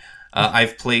confusing.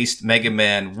 I've placed Mega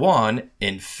Man 1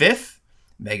 in 5th,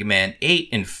 Mega Man 8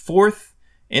 in 4th,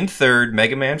 in 3rd,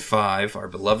 Mega Man 5, our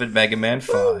beloved Mega Man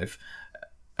 5.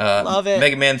 Love it.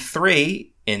 Mega Man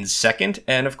 3 in 2nd,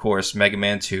 and of course, Mega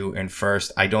Man 2 in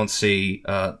 1st. I don't see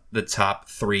the top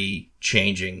 3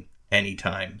 changing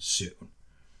anytime soon.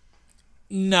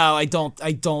 No, I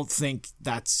don't think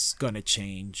that's gonna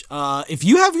change. If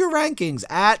you have your rankings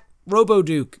at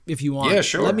RoboDuke, if you want,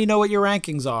 let me know what your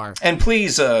rankings are. And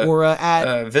please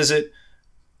visit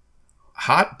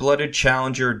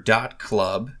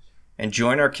hotbloodedchallenger.club and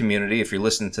join our community. If you're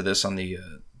listening to this on the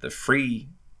free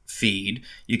feed,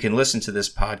 you can listen to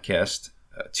this podcast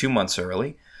 2 months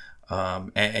early.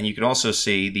 And you can also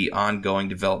see the ongoing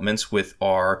developments with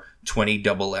our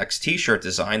 20XX t-shirt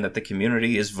design that the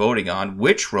community is voting on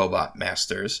which Robot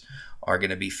Masters are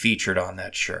going to be featured on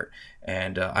that shirt.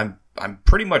 And I'm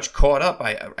pretty much caught up.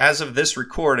 As of this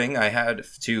recording, I had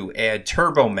to add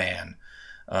Turbo Man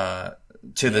to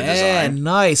the design. Yeah,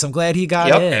 nice. I'm glad he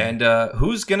got in. And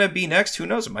who's going to be next? Who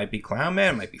knows? It might be Clown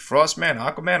Man, it might be Frost Man,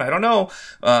 Aquaman. I don't know.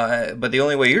 But the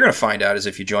only way you're going to find out is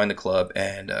if you join the club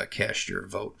and cast your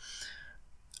vote.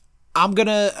 I'm going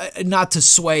to, not to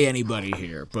sway anybody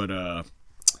here, but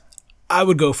I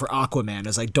would go for Aquaman,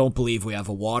 as I don't believe we have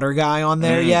a water guy on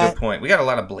there yet. Good point. We got a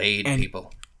lot of Blade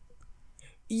people.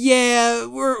 Yeah,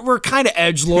 we're kind of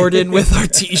edgelording with our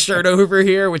t-shirt over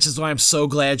here, which is why I'm so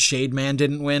glad Shade Man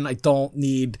didn't win. I don't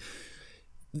need...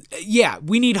 Yeah,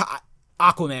 we need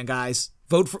Aquaman, guys.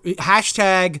 Vote for...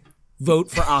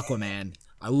 #vote for Aquaman.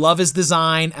 I love his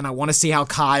design, and I want to see how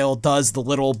Kyle does the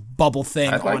little bubble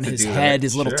thing on his head,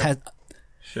 his little...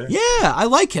 Sure. Yeah, I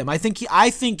like him. I think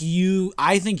you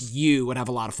would have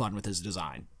a lot of fun with his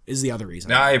design. Is the other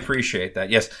reason. I appreciate that.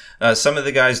 Yes, some of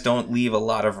the guys don't leave a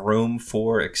lot of room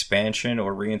for expansion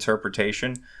or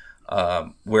reinterpretation,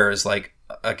 whereas like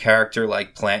a character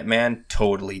like Plant Man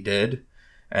totally did,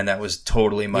 and that was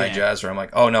totally my jazz. Where I'm like,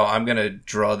 oh no, I'm gonna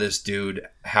draw this dude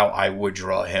how I would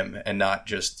draw him, and not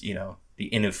just the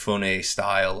Inafune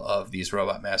style of these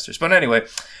Robot Masters. But anyway,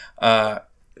 but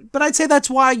I'd say that's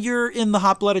why you're in the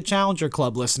Hot Blooded Challenger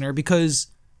Club, listener, because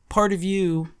part of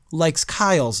you likes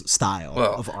Kyle's style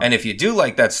of art. And if you do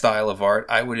like that style of art,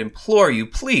 I would implore you,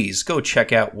 please go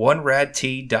check out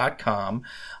oneradtee.com.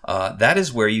 That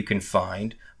is where you can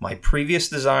find my previous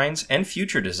designs and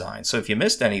future designs. So if you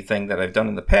missed anything that I've done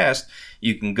in the past,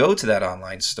 you can go to that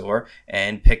online store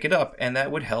and pick it up, and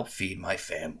that would help feed my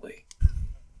family.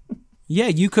 Yeah,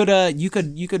 you could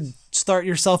start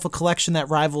yourself a collection that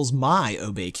rivals my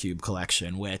Obey Cube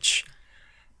collection, which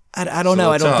I don't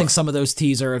know. I don't think some of those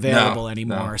teas are available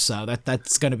anymore. No. So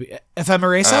that's going to be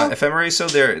Ephemereso.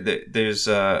 Ephemereso, there's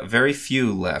very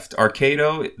few left.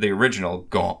 Arcado, the original,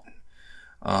 gone.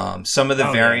 Some of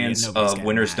the variants of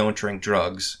Winners Don't Drink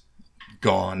Drugs,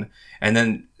 gone. And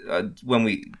then when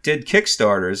we did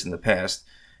Kickstarters in the past,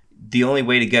 the only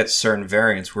way to get certain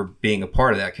variants were being a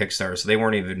part of that Kickstarter, so they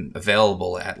weren't even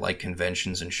available at like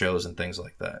conventions and shows and things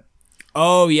like that.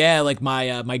 Oh yeah, like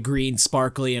my green,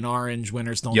 sparkly, and orange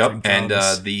Winners Don't Drink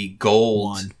Drugs. And the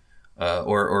gold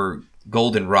or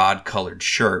goldenrod colored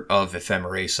shirt of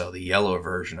Ephemereso, the yellow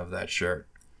version of that shirt.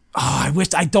 Oh, I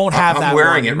wish I don't have that. I'm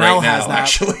wearing one. it Mel right now,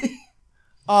 actually.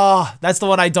 Oh, that's the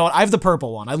one I don't. I have the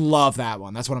purple one. I love that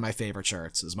one. That's one of my favorite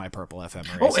shirts. Is my purple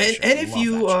Ephemereso. Oh, and if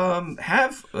you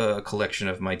have a collection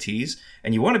of my tees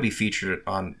and you want to be featured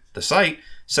on the site,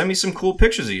 send me some cool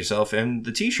pictures of yourself and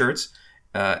the t-shirts.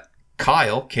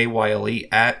 Kyle, Kyle,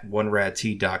 at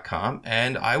oneradtee.com,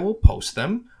 and I will post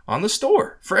them on the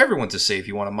store for everyone to see. If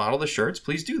you want to model the shirts,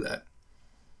 please do that.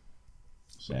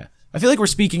 Yeah. I feel like we're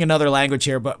speaking another language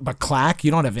here, but Clack,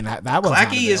 you don't have that one.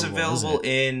 Clacky is available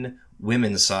in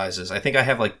women's sizes. I think I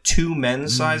have like 2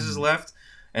 men's sizes left,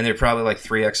 and they're probably like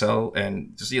 3XL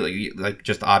and just like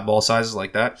just oddball sizes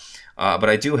like that. But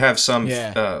I do have some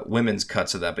women's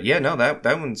cuts of that. But yeah, no,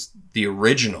 that one's the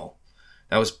original.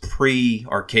 That was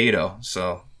pre-Arcado,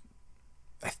 so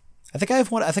I think I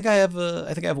have one. I think I have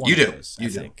one. You do. Of those, I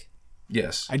think.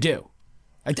 Yes, I do.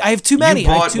 I have too many. You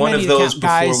bought one of those before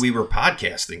guys. We were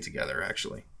podcasting together.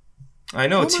 Actually, I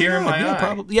know it's here in my eye.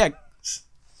 Probably, yeah.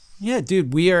 Yeah,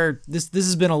 dude, we are this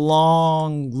has been a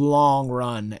long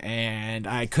run, and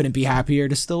I couldn't be happier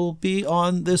to still be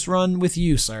on this run with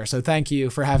you, sir. So thank you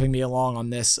for having me along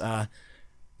on this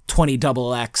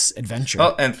 20XX adventure.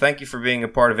 Oh, and thank you for being a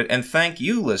part of it. And thank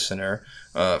you, listener,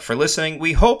 for listening.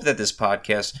 We hope that this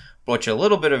podcast brought you a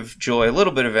little bit of joy, a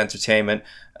little bit of entertainment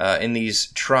in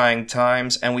these trying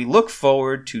times. And we look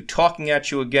forward to talking at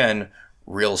you again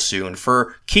real soon.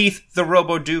 For Keith the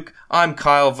Robo-Duke, I'm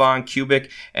Kyle Von Kubic.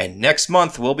 And next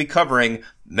month, we'll be covering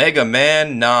Mega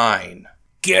Man 9.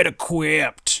 Get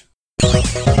equipped.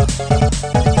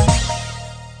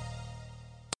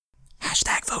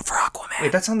 Hashtag vote for Aquaman.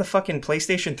 Wait, that's on the fucking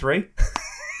PlayStation 3?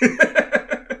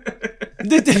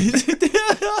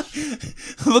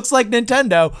 Looks like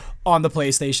Nintendo on the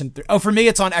PlayStation 3. Oh, for me,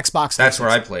 it's on Xbox. That's where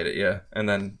I played it, yeah. And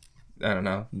then, I don't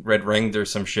know, red ringed or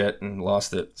some shit and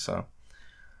lost it, so.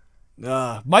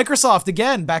 Microsoft,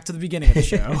 again, back to the beginning of the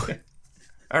show.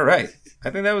 All right.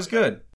 I think that was good.